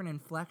make different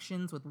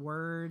inflections with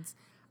words.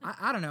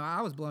 I don't know.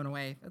 I was blown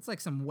away. That's like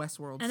some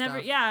Westworld And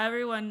stuff.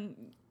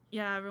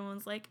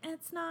 everyone's like,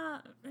 it's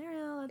not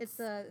real. It's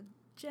a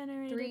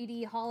generated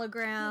 3D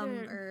hologram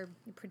computer."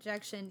 or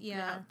projection.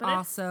 Yeah. But it's,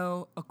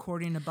 Also,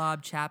 according to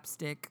Bob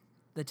Chapstick,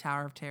 the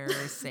Tower of Terror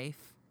is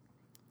safe.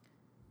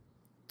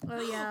 Oh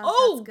yeah.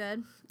 Oh!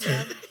 That's good.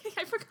 Yep.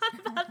 I forgot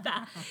about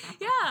that.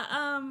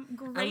 Yeah.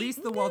 Great.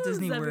 least the Walt news,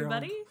 Disney World.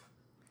 everybody.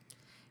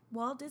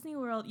 Walt Disney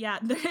World. Yeah.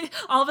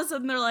 All of a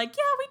sudden they're like,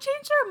 yeah, we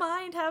changed our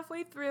mind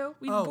halfway through.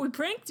 We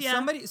pranked you.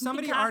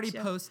 Somebody We already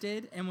gotcha."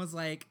 posted and was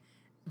like,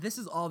 "This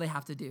is all they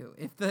have to do.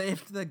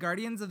 If the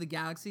Guardians of the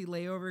Galaxy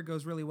layover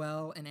goes really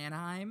well in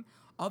Anaheim,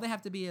 all they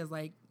have to be is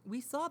like,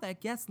 we saw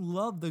that guests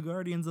loved the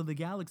Guardians of the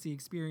Galaxy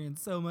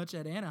experience so much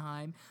at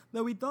Anaheim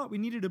that we thought we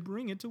needed to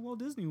bring it to Walt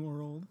Disney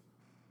World."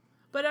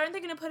 But aren't they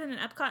going to put it in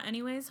Epcot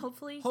anyways?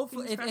 Hopefully.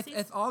 Hopefully, Fingers if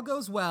crossed. all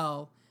goes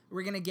well,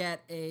 we're gonna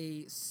get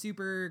a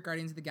super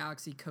Guardians of the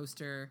Galaxy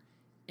coaster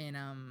in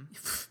in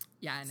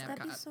That'd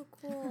be Epcot. so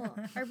cool.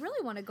 I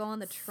really want to go on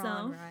the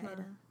Tron ride.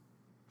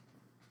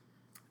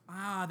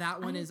 fun.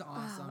 That one is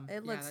awesome.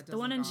 it looks- that The does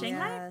one look in awesome.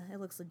 Shanghai? Yeah, it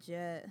looks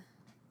legit.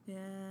 Yeah,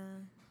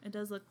 it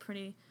does look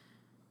pretty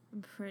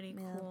Yeah.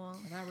 cool.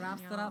 That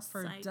wraps Yeah, it up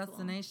for cycle.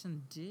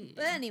 Destination D.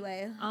 But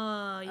anyway,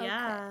 Oh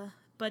yeah,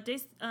 but they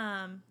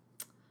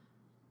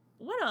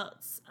what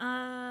else?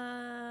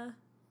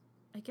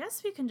 I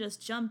guess we can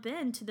just jump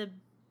into the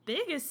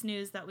biggest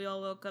news that we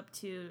all woke up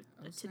to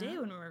today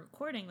snap. when we're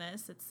recording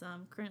this. It's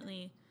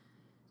currently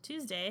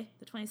Tuesday,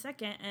 the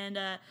 22nd,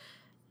 and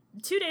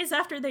 2 days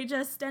after they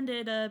just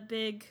ended a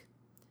big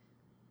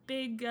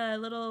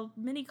little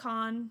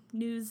mini-con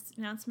news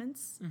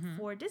announcements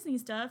for Disney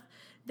stuff,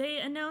 they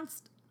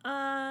announced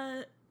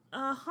a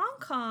Hong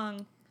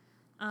Kong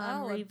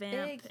revamp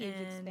a big, huge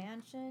and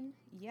expansion.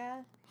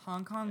 Yeah.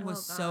 Hong Kong Oh,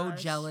 was so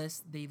gosh.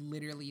 jealous. They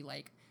literally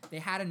they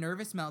had a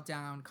nervous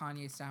meltdown.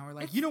 Kanye style. We're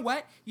like, you know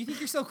what? You think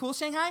you're so cool,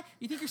 Shanghai?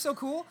 You think you're so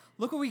cool?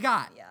 Look what we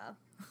got. Yeah.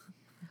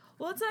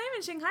 Well, it's not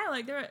even Shanghai.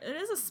 Like it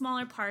is a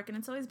smaller park, and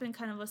it's always been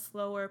kind of a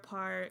slower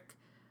park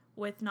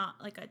with not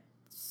like a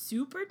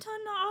super ton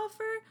to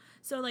offer.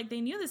 So like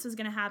they knew this was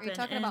gonna happen. Are you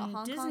talking and about Hong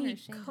Kong Disney or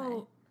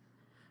Shanghai?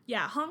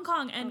 Yeah, Hong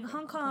Kong, and Okay,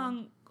 Hong Hong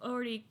Kong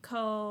already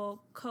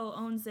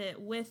co-owns it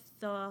with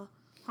the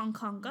Hong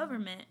Kong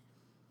government.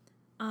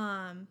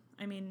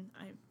 I mean,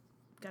 I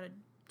gotta.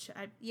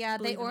 Yeah,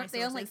 they own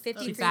like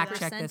 53% You fact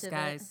check of this, it.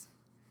 guys.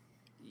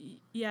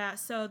 Yeah,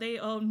 so they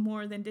own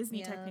more than Disney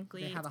Yeah.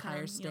 technically. They have It's a kind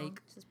higher of, you know, stake.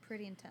 Which is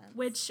pretty intense.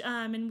 which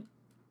I'm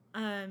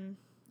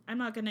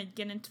not gonna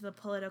get into the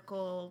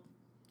political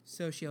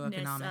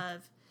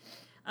Socioeconomic.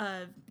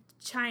 of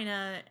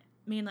China,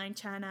 mainland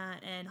China,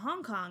 and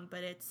Hong Kong,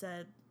 but it's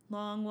a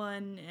long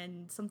one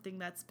and something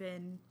that's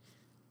been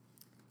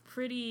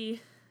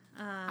pretty.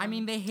 I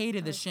mean, they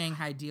hated the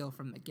Shanghai deal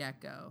from the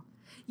get-go.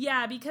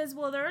 Yeah, because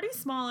they're already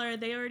smaller.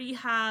 They already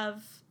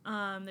have.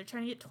 They're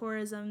trying to get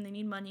tourism. They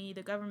need money.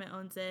 The government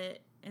owns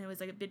it, and it was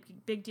like a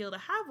big deal to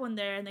have one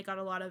there. And they got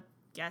a lot of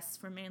guests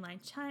from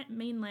mainland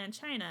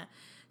China.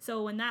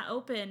 So when that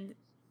opened,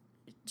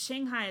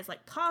 Shanghai is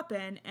like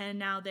popping, and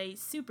now they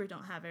super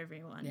don't have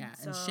everyone. Yeah,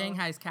 so and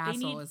Shanghai's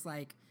castle need- is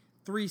like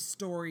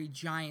 3-story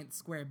giant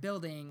square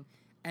building,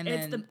 and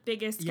it's then the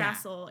biggest yeah.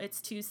 castle. It's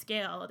to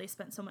scale. They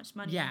spent so much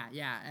money.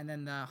 yeah, and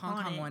then the Hong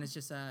on Kong it. one is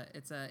just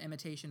it's a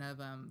imitation of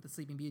the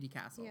Sleeping Beauty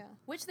castle, Yeah.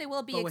 Which they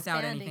will be but without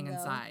expanding, anything though.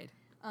 inside.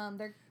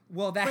 They're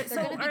Well, that So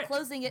they're going to be are-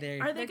 closing it.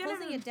 There- Are they They're gonna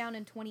closing it down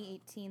in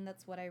 2018.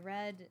 That's what I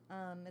read.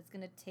 It's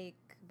going to take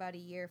about a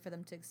year for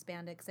them to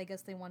expand it because I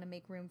guess they want to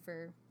make room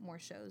for more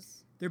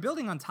shows. they're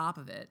building on top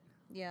of it.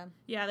 Yeah.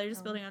 Yeah, they're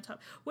just building on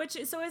top.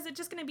 So is it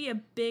just going to be a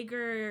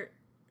bigger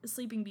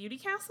Sleeping Beauty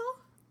castle?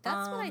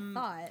 That's what I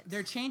thought.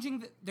 They're changing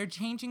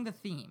the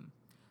theme,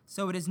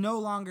 so it is no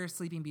longer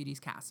Sleeping Beauty's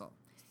castle.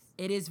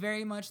 It is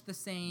very much the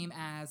same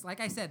as, like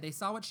I said, they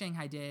saw what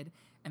Shanghai did,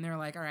 and they're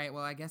like, all right,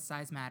 well, I guess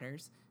size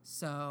matters.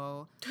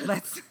 So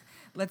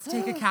let's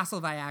take a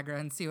Castle Viagra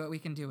and see what we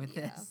can do with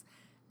this.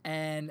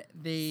 And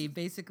they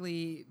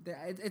basically,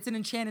 it's an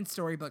enchanted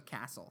storybook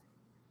castle.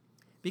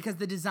 Because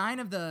the design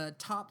of the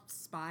top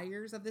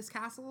spires of this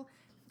castle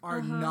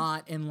are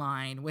not in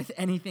line with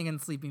anything in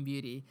Sleeping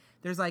Beauty.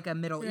 There's like a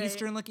Middle Right.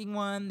 Eastern looking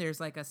one. There's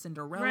like a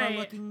Cinderella Right.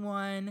 looking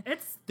one.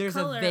 There's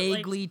a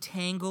vaguely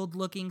tangled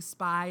looking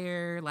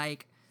spire.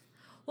 Like,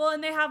 well,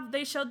 and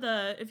they showed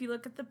if you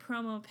look at the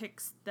promo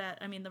pics the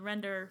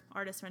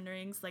artist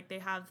renderings, like they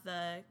have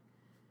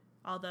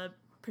all the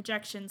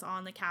projections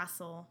on the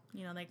castle,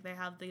 like they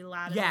have the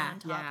ladder on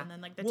top and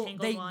then like the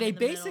tangled one they in the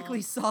basically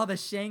middle. saw the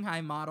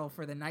Shanghai model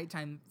for the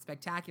nighttime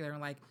spectacular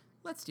and like,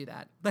 let's do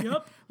that.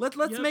 Yep. Let's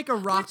Yep. make a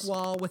rock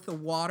wall with the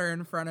water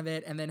in front of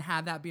it and then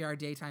have that be our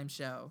daytime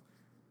show.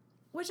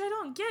 Which I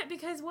don't get,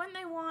 because wouldn't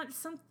they want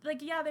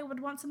they would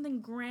want something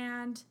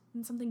grand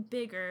and something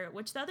bigger,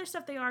 which the other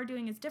stuff they are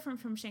doing is different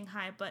from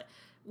Shanghai, but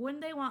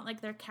wouldn't they want,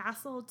 like, their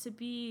castle to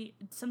be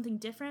something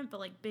different, but,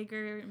 like,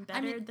 bigger and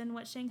better than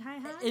what Shanghai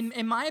has?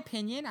 In my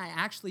opinion, I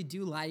actually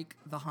do like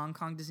the Hong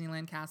Kong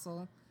Disneyland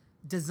castle,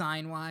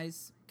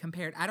 design-wise,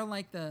 compared. I don't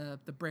like the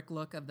brick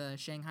look of the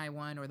Shanghai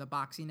one or the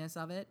boxiness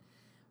of it,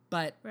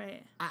 but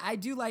Right. I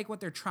do like what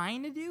they're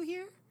trying to do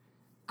here.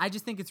 I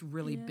just think it's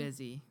really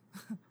busy.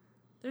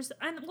 It's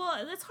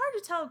hard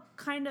to tell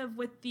kind of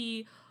with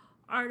the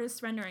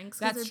artist renderings, because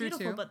That's they're true,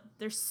 beautiful, too. but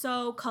they're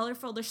so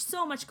colorful. There's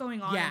so much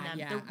going on in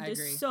them. I There's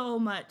agree. so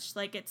much.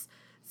 Like, it's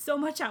so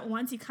much at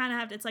once. You kind of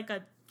have to, it's like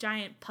a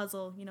giant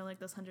puzzle, like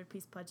those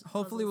 100-piece puzzles.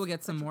 Hopefully we'll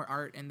get some more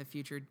art in the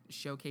future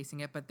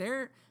showcasing it, but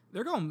they're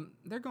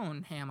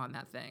going ham on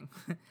that thing.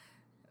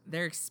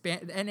 They're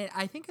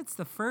I think it's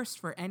the first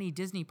for any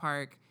Disney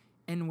park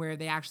in where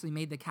they actually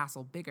made the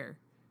castle bigger.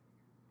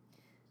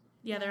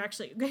 Yeah, they're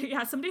actually.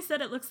 Yeah, somebody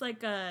said it looks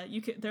like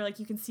you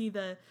can see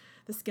the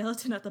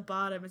skeleton at the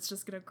bottom. It's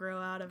just gonna grow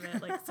out of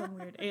it like some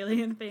weird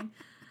alien thing.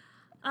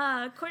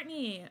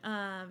 Courtney,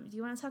 do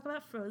you want to talk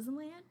about Frozen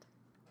Land?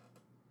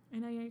 I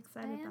know you're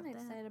excited about that. I am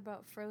excited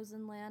about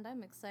Frozen Land.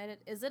 I'm excited.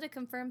 Is it a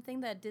confirmed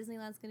thing that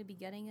Disneyland's going to be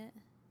getting it?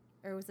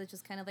 Or was it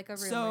just kind of like a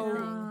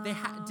rumor thing?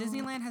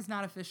 Disneyland has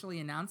not officially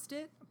announced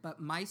it, but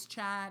Mice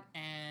Chat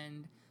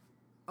and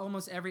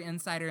almost every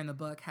insider in the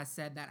book has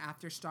said that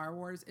after Star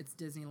Wars, it's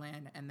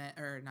Disneyland and then,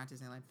 or not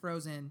Disneyland,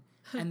 Frozen,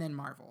 and then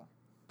Marvel.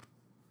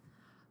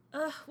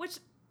 Which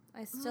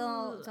I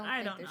still don't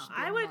think there should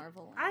be a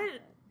Marvel.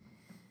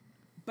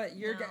 But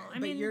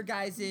your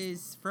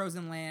guys'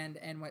 Frozen Land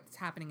and what's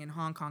happening in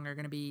Hong Kong are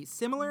going to be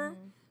similar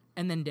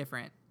and then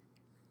different.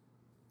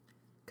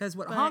 Because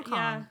Hong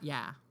Kong,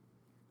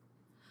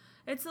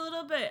 it's a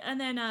little bit, and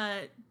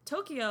then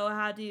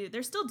Tokyo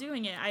they're still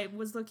doing it. I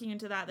was looking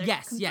into that. They're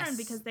concerned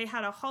because they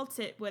had to halt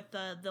it with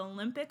the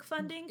Olympic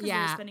funding because they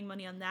were spending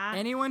money on that.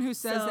 Anyone who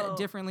says that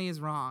differently is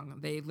wrong.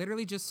 They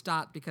literally just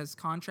stopped because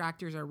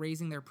contractors are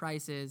raising their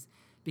prices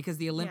because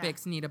the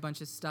Olympics need a bunch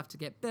of stuff to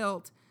get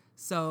built.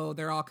 So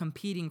they're all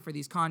competing for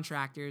these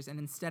contractors, and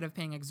instead of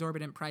paying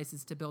exorbitant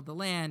prices to build the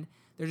land,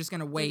 they're just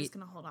going to wait. They're just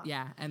going to hold off.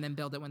 Yeah, and then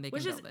build it when they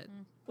can build it.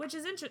 Which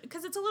is interesting,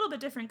 because it's a little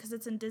bit different because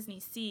it's in Disney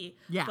Sea.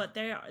 Yeah. But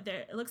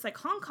it looks like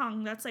Hong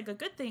Kong, that's like a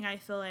good thing, I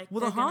feel like.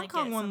 Well, the Hong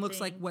Kong one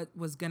looks like what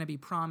was going to be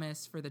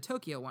promised for the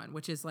Tokyo one,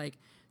 which is like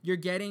you're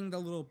getting the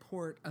little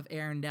port of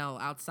Arendelle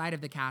outside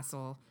of the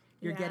castle.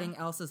 You're getting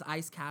Elsa's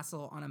ice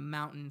castle on a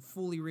mountain,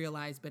 fully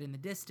realized, but in the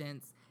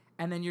distance.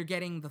 And then you're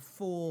getting the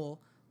full,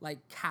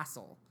 like,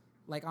 castle.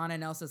 Like Anna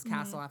and Elsa's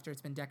castle after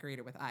it's been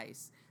decorated with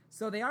ice.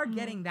 So they are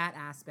getting that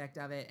aspect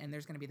of it, and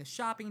there's going to be the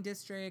shopping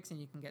districts, and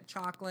you can get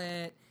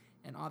chocolate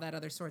and all that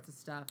other sorts of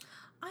stuff.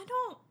 I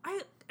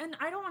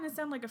don't want to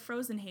sound like a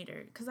Frozen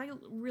hater, because I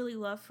really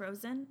love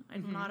Frozen.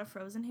 I'm not a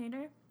Frozen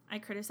hater. I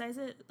criticize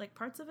it, like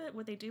parts of it,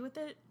 what they do with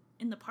it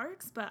in the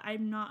parks, but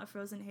I'm not a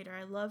Frozen hater.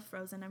 I love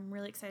Frozen. I'm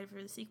really excited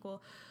for the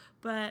sequel.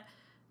 But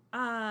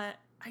I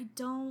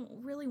don't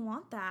really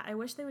want that. I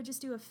wish they would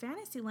just do a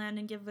Fantasyland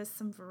and give us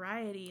some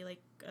variety,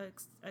 like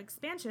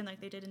expansion like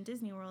they did in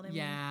Disney World. I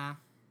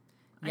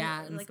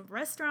mean, like a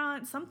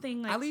restaurant,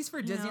 something like. At least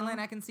for Disneyland,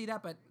 I can see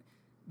that, but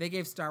they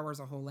gave Star Wars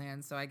a whole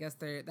land, so I guess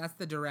that's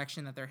the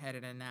direction that they're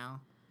headed in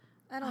now.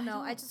 I don't know.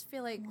 I just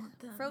feel like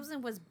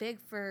Frozen was big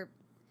for,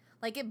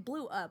 like, it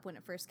blew up when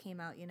it first came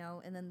out,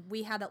 and then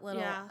we had that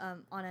little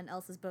Anna and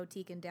Elsa's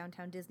boutique in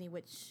downtown Disney,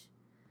 which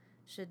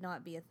should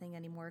not be a thing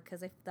anymore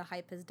because the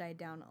hype has died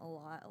down a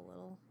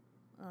little.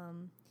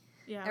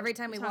 Every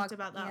time we talked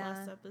about that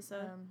last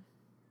episode.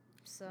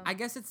 So I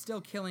guess it's still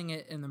killing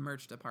it in the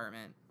merch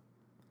department.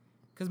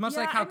 Because much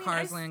like how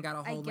Cars Land got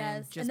a whole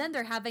land, just and then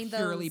they're having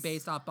purely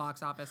based off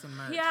box office and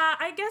merch. Yeah,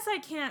 I guess I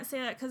can't say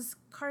that because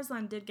Cars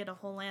Land did get a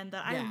whole land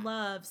that I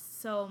love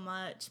so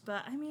much.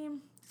 But I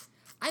mean,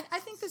 I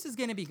think this is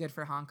going to be good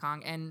for Hong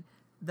Kong, and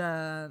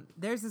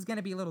theirs is going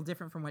to be a little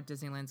different from what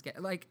Disneyland's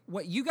get. Like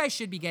what you guys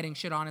should be getting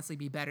should honestly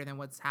be better than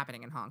what's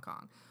happening in Hong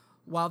Kong.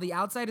 While the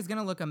outside is going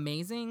to look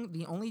amazing,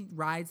 the only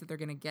rides that they're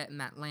going to get in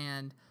that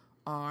land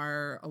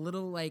are a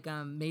little like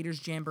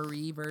Mater's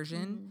Jamboree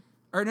version.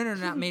 Or no,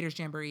 not Mater's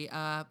Jamboree.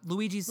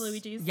 Luigi's.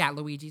 Yeah,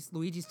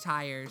 Luigi's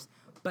Tires.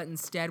 But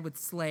instead with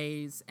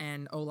sleighs,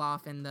 and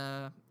Olaf and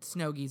the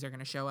Snow Geese are going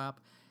to show up.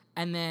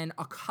 And then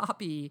a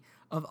copy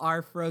of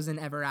Our Frozen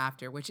Ever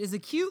After, which is a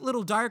cute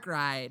little dark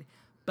ride,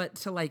 but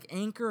to like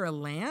anchor a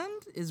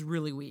land is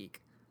really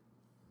weak.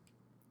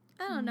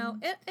 I don't know.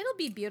 It'll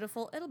be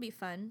beautiful. It'll be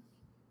fun.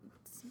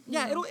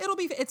 Yeah, it'll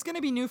be. It's going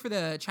to be new for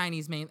the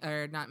Chinese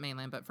not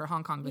mainland, but for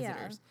Hong Kong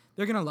visitors. Yeah.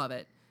 They're going to love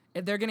it.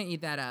 They're going to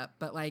eat that up.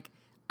 But like,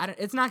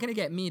 it's not going to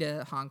get me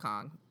to Hong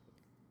Kong.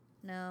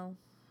 No.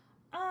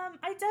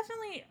 I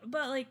definitely,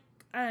 but like,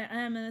 I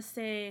am going to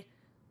say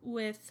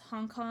with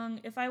Hong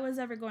Kong, if I was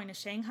ever going to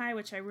Shanghai,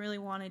 which I really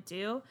want to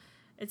do,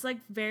 it's like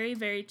very,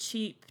 very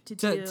cheap to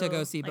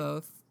go see like,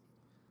 both.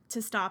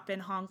 To stop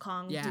in Hong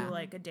Kong, do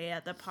like a day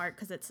at the park,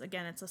 because it's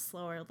a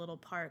slower little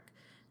park,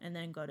 and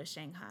then go to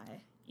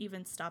Shanghai.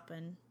 Even stop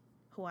in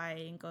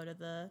Hawaii and go to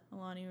the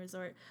Aulani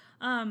Resort.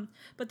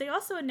 But they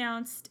also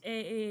announced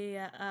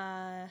they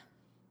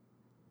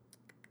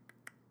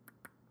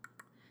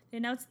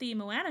announced the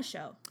Moana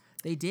show.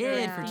 They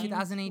did for Which is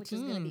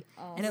 2018, gonna be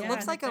and it Yeah,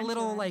 looks an like a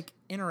little adventure like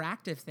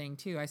interactive thing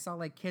too. I saw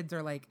like kids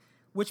are like,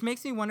 which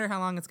makes me wonder how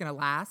long it's gonna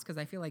last because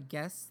I feel like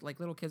guests like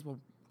little kids will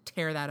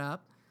tear that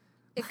up.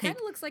 It kind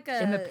of looks like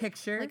a in the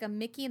picture, like a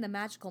Mickey and the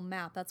Magical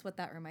Map. That's what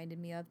that reminded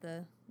me of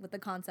with the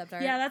concept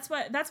art. Yeah, that's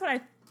what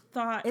I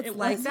thought. it's it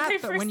like was that, when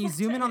I but first when you looked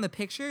zoom at in on it, the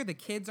picture, the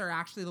kids are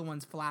actually the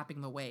ones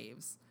flapping the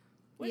waves.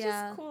 which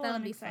Yeah, is cool that'll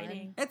and be fun.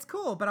 exciting. It's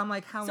cool, but I'm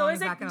like, how So long is is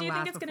that it- gonna do you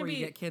think last it's gonna before you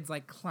be get kids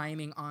like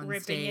climbing on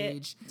ripping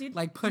it? stage,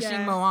 like pushing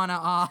Yeah. Moana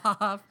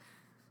off?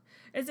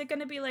 Is it going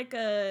to be like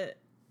a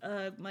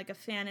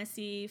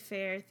fantasy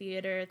fair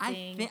theater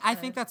thing? I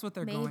think that's what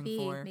they're maybe, going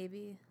for.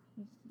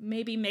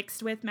 maybe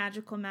mixed with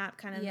Magical Map,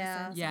 kind of. Yeah. In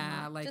the sense.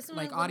 Yeah, like Just on a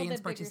like little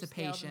audience bit bigger scale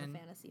than participation. the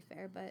fantasy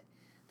fair, but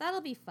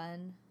that'll be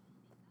fun.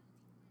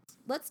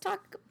 Let's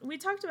talk. We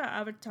talked about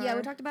Avatar. Yeah,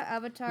 we talked about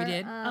Avatar. We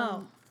did?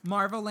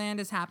 Marvel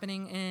Land is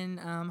happening in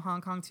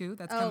Hong Kong too.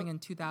 That's coming in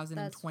That's true.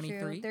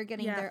 2023. They're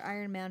getting Yeah. their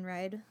Iron Man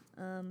ride.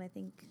 I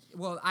think.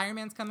 Well, Iron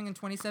Man's coming in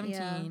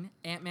 2017.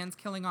 Ant-Man's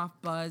killing off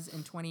Buzz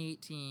in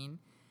 2018.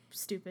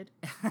 Stupid.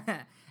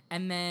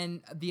 And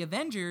then the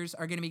Avengers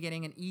are going to be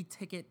getting an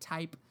e-ticket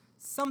type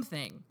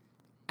something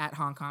at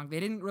Hong Kong. They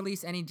didn't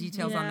release any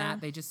details on Yeah.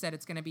 that. They just said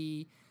it's going to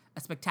be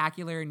a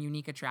spectacular and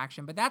unique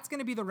attraction. But that's going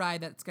to be the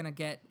ride that's going to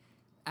get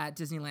at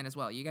Disneyland as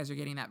well. You guys are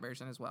getting that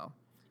version as well.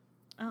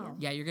 Oh.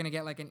 Yeah, you're going to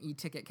get like an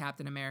e-ticket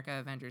Captain America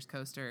Avengers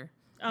coaster.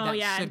 Oh, that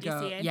yeah, should go,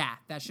 MDCA. yeah,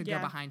 that should go Yeah.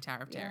 behind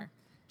Tower of Yeah. Terror.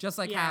 Just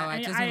like Yeah, how at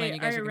I Disneyland, you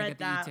guys are going to read get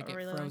the that a e-ticket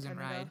really long Frozen time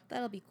ago. ride.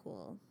 That'll be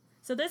cool.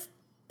 So this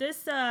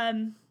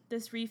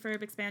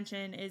refurb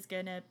expansion is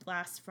gonna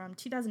last from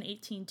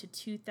 2018 to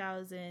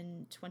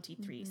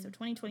 2023. So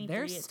 2023.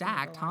 They're is gonna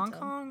stacked. go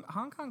on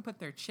Hong Kong put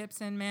their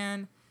chips in,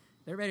 man.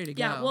 They're ready to go.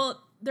 Yeah,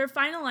 well, they're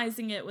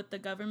finalizing it with the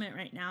government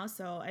right now.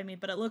 So I mean,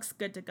 but it looks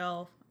good to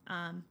go.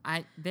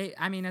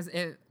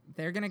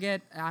 They're gonna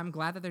get. I'm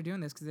glad that they're doing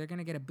this because they're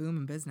gonna get a boom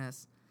in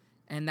business,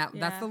 and that's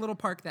Yeah. the little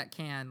park that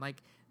can.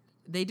 Like,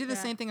 they did the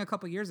Yeah. same thing a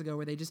couple years ago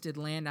where they just did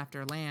land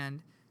after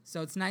land.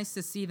 So it's nice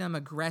to see them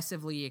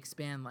aggressively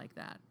expand like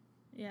that.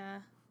 Yeah.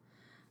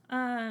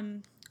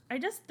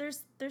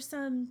 There's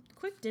some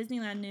quick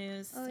Disneyland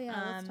news. Oh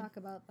yeah, let's talk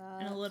about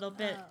that in a little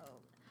bit.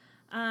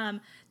 Oh.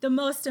 The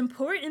most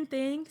important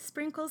thing,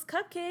 Sprinkles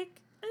Cupcake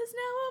is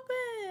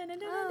now open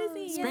and Oh,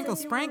 Disney. yeah. Sprinkle,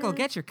 Yay. sprinkle,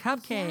 get your Yeah,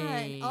 cupcake.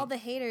 and all the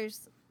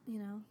haters,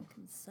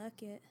 can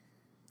suck it.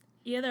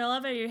 You either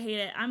love it or you hate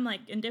it. I'm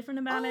like indifferent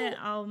about it.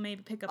 I'll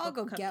maybe pick up. I'll a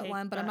go get cupcake,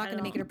 one, but I'm not I going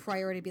to make it don't- a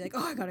priority to be like,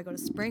 oh, I got to go to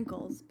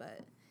Sprinkles.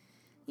 But,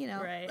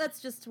 Right.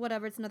 that's just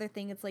whatever. It's another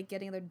thing. It's like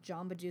getting another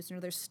Jamba Juice or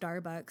another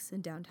Starbucks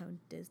in downtown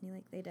Disney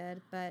like they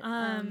did. But,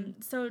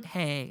 So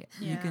Hey,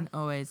 you Yeah. can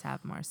always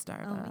have more oh,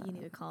 Starbucks. you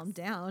need to calm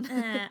down.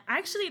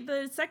 actually,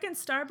 the second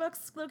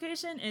Starbucks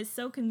location is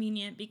so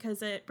convenient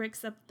because it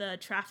breaks up the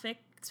traffic,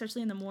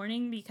 especially in the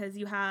morning, because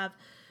you have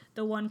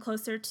the one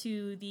closer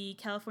to the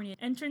California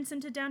entrance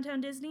into downtown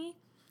Disney.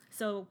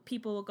 So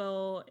people will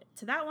go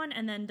to that one.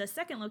 And then the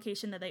second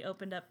location that they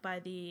opened up by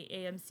the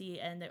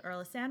AMC and the Earl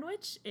of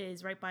Sandwich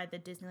is right by the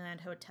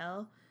Disneyland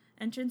Hotel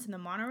entrance in the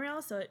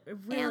monorail. So it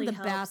really and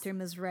the helps.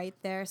 bathroom is right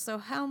there. So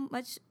how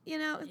much,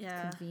 it's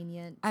Yeah.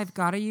 convenient. I've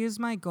got to use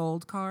my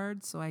gold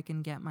card so I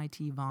can get my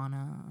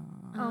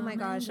Tivana. Oh my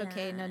gosh.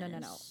 Okay. No.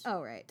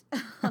 Oh, right.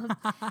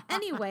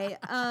 Anyway,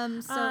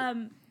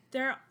 so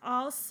They're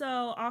also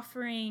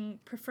offering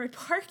preferred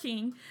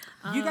parking.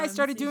 You guys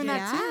started doing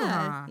that too,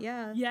 huh?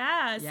 Yeah.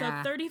 Yeah,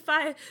 Yeah. so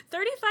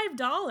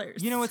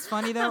 $35. You know what's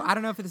funny though? I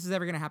don't know if this is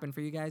ever gonna happen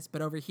for you guys,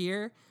 but over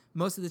here,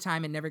 most of the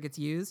time it never gets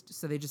used.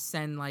 So they just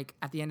send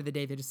at the end of the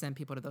day, they just send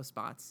people to those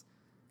spots.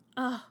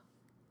 Oh,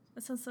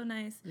 that sounds so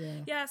nice.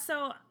 Yeah. Yeah,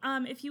 so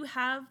if you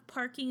have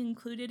parking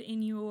included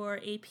in your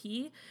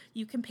AP,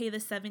 you can pay the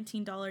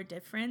 $17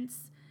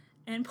 difference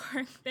and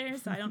park there.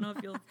 So I don't know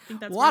if you'll think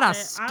that's What a worth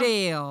it.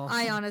 steal!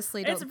 I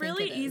honestly don't It's think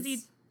really it easy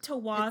is. to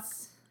walk.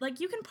 It's- Like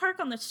you can park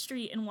on the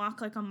street and walk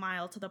like a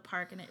mile to the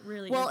park, and it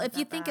really. Well, isn't if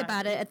you that think bad.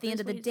 about it, at the end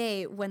There's of the ways-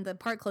 day, when the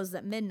park closes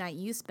at midnight,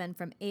 you spend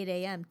from 8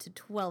 a.m. to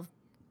 12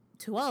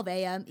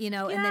 a.m., and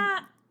then, Yeah.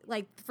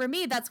 like, for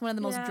me, that's one of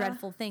the most Yeah.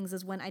 dreadful things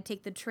is when I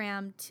take the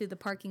tram to the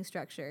parking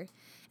structure,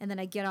 and then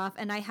I get off,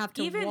 and I have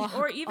to Even- walk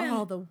or even-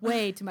 all the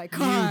way to my You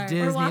car.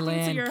 Or walking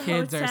to your Disneyland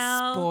kids are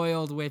hotel.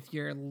 spoiled with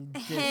your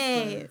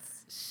Hey,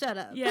 distance. shut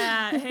up.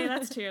 Yeah, hey,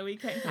 that's true. We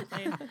can't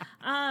complain.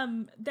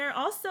 They're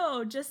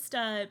also just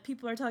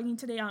people are talking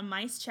today on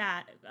Mice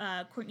Chat.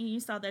 Courtney, you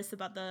saw this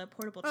about the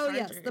portable Oh,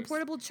 chargers. yes, the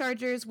portable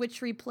chargers,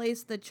 which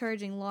replace the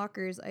charging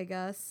lockers, I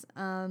guess.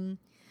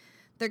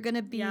 They're going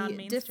to be Yeah, on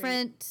Main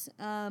different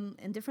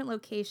in different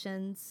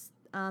locations.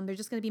 They're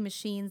just going to be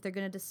machines. They're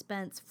going to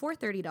dispense for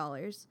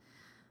 $30.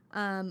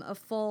 A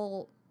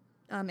full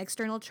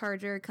external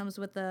charger comes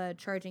with a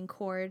charging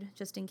cord,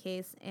 just in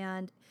case.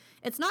 And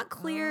it's not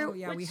clear. Oh,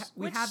 yeah, we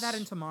Which- have that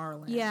in which-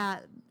 Tomorrowland. Yeah,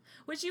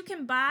 Which you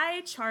can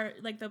buy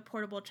like the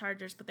portable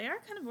chargers, but they are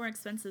kind of more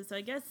expensive. So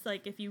I guess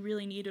like if you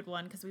really needed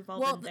one, because we've all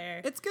been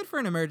there. It's good for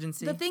an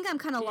emergency. The thing I'm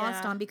kind of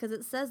lost on, because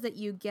it says that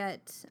you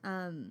get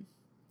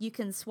you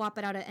can swap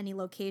it out at any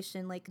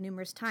location like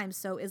numerous times.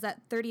 So is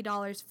that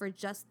 $30 for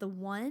just the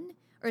one?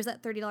 Or is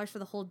that $30 for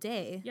the whole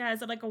day? Yeah,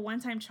 is it like a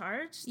one-time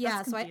charge?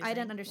 Yeah, so I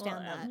didn't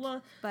understand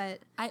that. But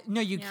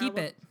you keep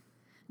it.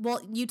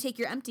 Well, you take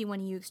your empty one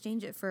and you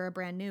exchange it for a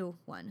brand new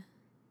one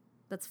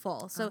that's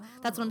full. So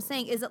that's what I'm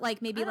saying. Is it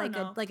like maybe like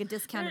a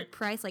discounted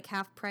price, like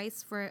half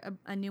price for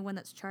a new one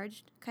that's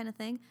charged kind of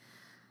thing?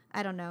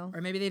 I don't know.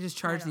 Or maybe they just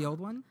charge the old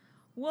one?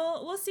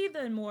 We'll see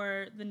the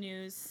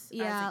news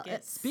as it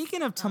gets.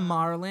 Speaking of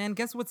Tomorrowland,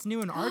 guess what's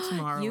new in our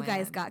Tomorrowland? You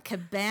guys got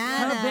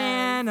cabanas.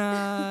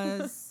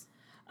 Cabanas.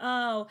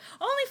 Oh,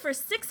 only for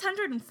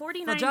 $649.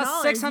 For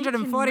just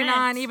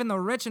 $649, even the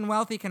rich and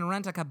wealthy can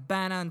rent a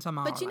cabana in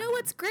Tomorrowland. But you know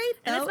what's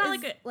great though?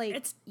 And it's not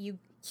it's you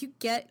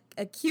get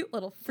a cute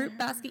little fruit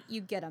basket.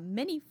 You get a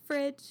mini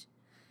fridge.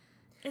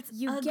 They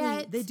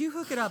do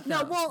hook it up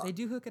though. They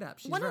do hook it up.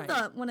 She's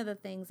one of the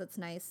things that's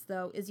nice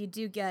though is you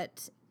do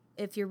get,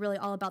 if you're really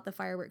all about the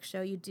fireworks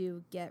show, you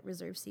do get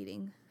reserved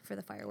seating for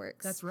the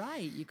fireworks. That's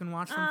right. You can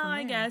watch them from there.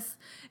 I guess.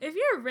 If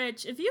you're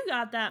rich, if you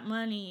got that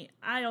money,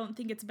 I don't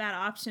think it's a bad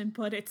option,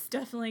 but it's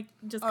definitely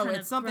just kind of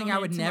it's something I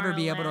would never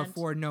be able to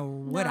afford,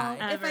 would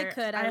I? If I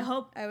could, I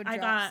hope I would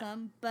drop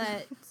some,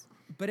 but...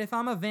 But if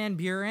I'm a Van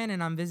Buren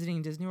and I'm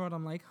visiting Disney World,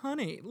 I'm like,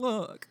 honey,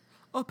 look,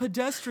 a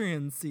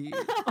pedestrian seat.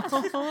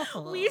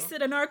 We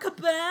sit in our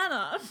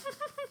cabana.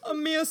 A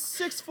mere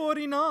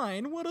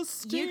 $6.49. What a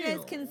steal. You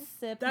guys can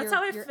sip your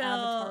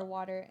Avatar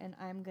water, and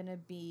I'm going to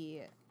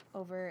be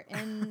over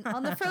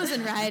on the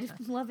Frozen ride,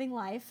 loving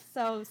life.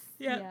 So,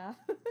 yeah.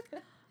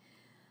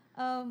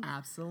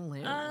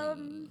 Absolutely.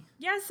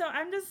 So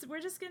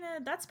we're just gonna,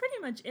 that's pretty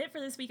much it for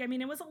this week. I mean,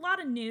 it was a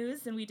lot of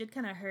news and we did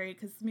kind of hurry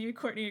because me and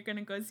Courtney are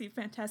gonna go see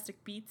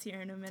Fantastic Beasts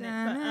here in a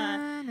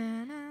minute.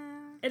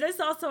 But it is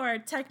also our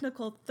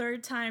technical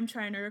third time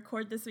trying to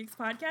record this week's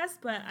podcast,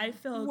 but I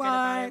feel good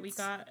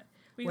about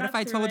it. What if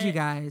I told you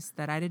guys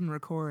that I didn't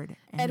record?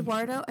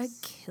 Eduardo, I'd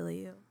kill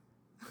you.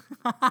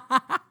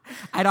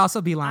 I'd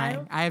also be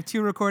lying. I have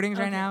 2 recordings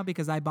right now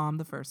because I bombed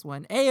the first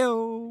one.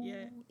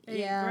 Ayo.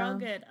 Yeah, we're all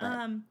good.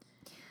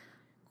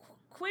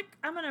 Quick,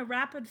 I'm gonna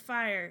rapid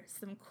fire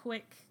some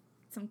quick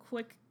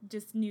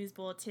just news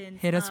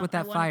bulletins. Hit us with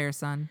that fire,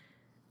 son.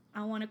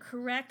 I want to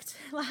correct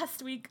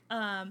last week.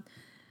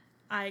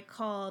 I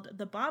called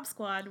the Bob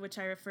Squad, which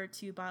I referred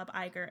to Bob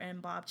Iger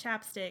and Bob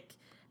Chapstick,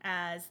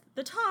 as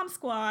the Tom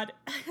Squad,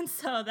 and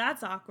so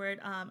that's awkward.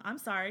 I'm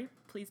sorry.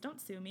 Please don't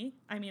sue me.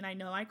 I mean, I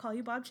know I call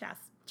you Bob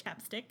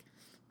Chapstick,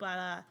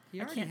 but he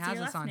I already can't has see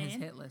your us last on name.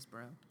 his hit list,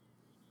 bro.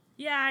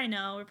 Yeah, I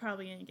know. We're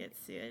probably gonna get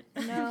sued.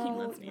 No.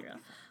 Let's be real.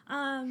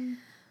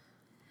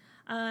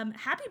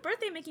 Happy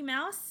birthday, Mickey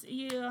Mouse!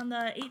 On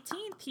the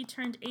 18th, he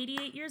turned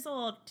 88 years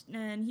old,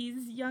 and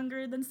he's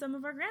younger than some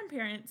of our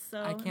grandparents.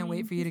 So I can't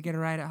wait for you to get a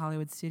ride at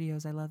Hollywood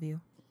Studios. I love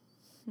you.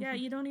 Yeah,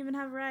 you don't even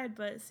have a ride,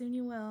 but soon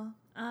you will.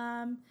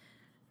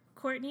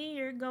 Courtney,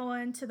 you're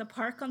going to the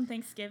park on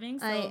Thanksgiving.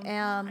 So I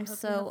am. I hope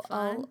so you have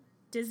fun.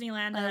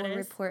 Disneyland, that is. I'll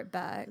report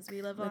back because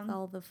we live with on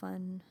all the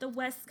fun. The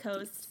West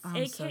Coast, I'm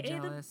aka so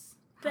jealous.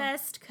 The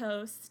best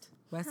coast.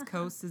 West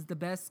Coast is the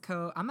best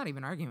coast. I'm not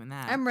even arguing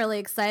that. I'm really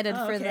excited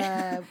for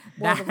the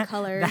World of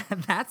Color.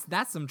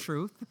 That's some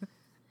truth.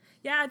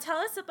 Yeah, tell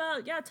us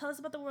about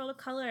the World of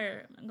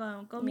Color.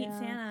 Go meet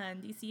Santa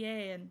and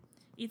DCA and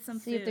eat some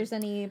food. See if there's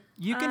any.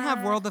 You can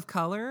have World of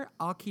Color.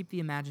 I'll keep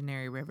the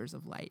imaginary rivers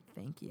of light.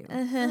 Thank you.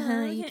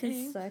 You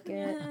can suck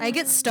it. I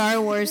get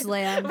Star Wars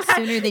land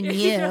sooner than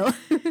you.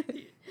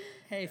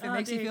 Hey, if it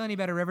makes you feel any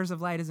better, Rivers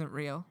of Light isn't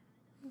real.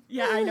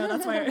 Yeah, I know.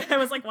 That's why I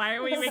was like, why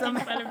are we making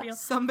fun of you?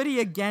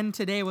 Somebody again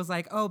today was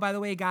like, oh, by the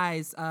way,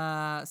 guys,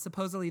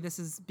 supposedly this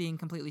is being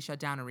completely shut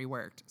down and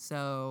reworked.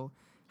 So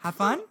have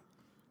fun.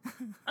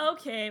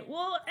 Okay.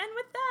 Well, and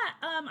with that,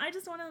 I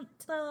just want to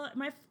tell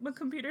my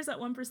computer's at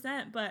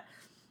 1%, but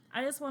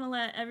I just want to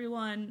let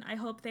everyone, I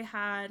hope they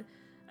had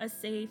a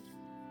safe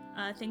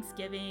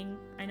Thanksgiving.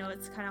 I know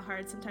it's kind of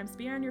hard sometimes to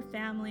be around your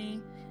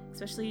family,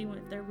 especially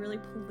when they're really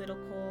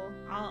political.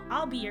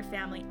 I'll be your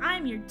family.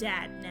 I'm your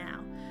dad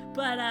now.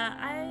 But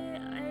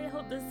I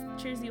hope this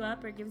cheers you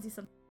up or gives you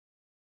some.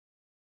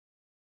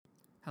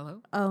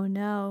 Hello? Oh,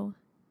 no.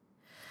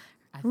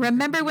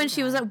 Remember when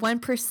she was at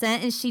 1%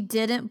 and she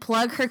didn't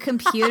plug her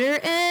computer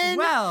in?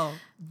 Well,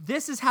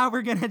 this is how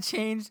we're going to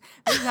change.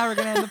 This is how we're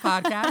going to end the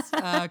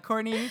podcast.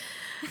 Courtney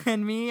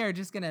and me are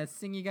just going to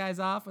sing you guys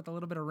off with a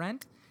little bit of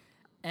Rent.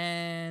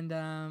 And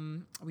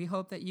we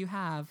hope that you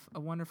have a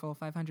wonderful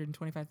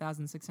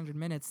 525,600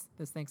 minutes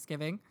this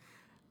Thanksgiving.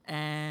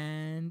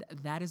 And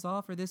that is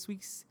all for this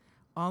week's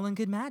All in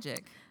Good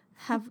Magic.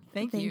 Thank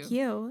you. Thank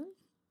you.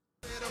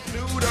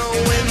 Pluto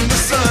in the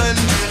sun,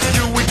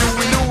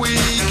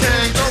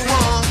 can't go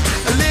wrong.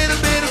 A little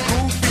bit of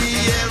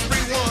Goofy,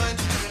 everyone.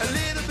 A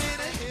little bit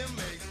of him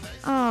makes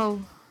nice.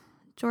 Oh,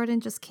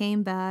 Jordan just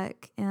came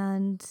back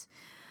and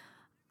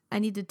I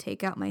need to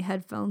take out my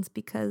headphones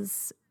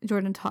because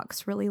Jordan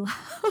talks really loud.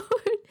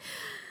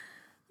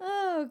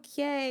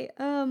 Okay.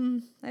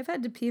 I've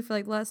had to pee for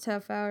like the last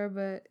half hour,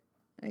 but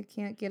I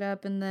can't get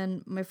up, and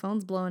then my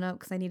phone's blowing up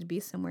because I need to be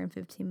somewhere in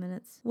 15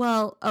 minutes.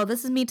 Well,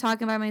 this is me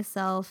talking by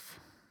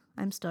myself.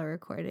 I'm still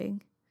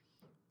recording.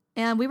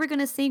 And we were going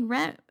to sing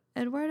Rent,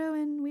 Eduardo,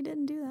 and we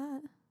didn't do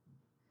that.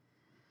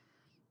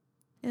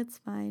 It's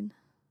fine.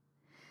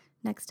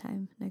 Next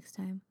time.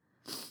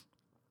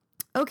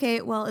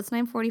 Okay, well, it's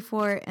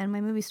 9:44, and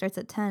my movie starts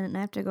at 10, and I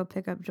have to go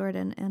pick up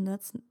Jordan, and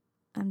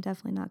I'm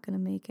definitely not going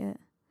to make it.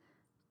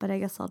 But I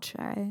guess I'll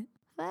try.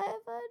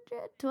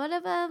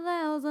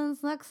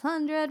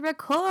 525,600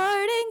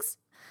 recordings.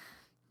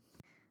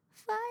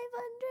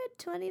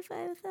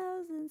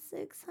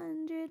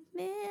 525,600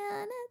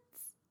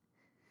 minutes.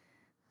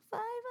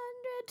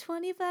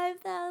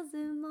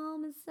 525,000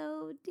 moments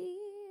so deep.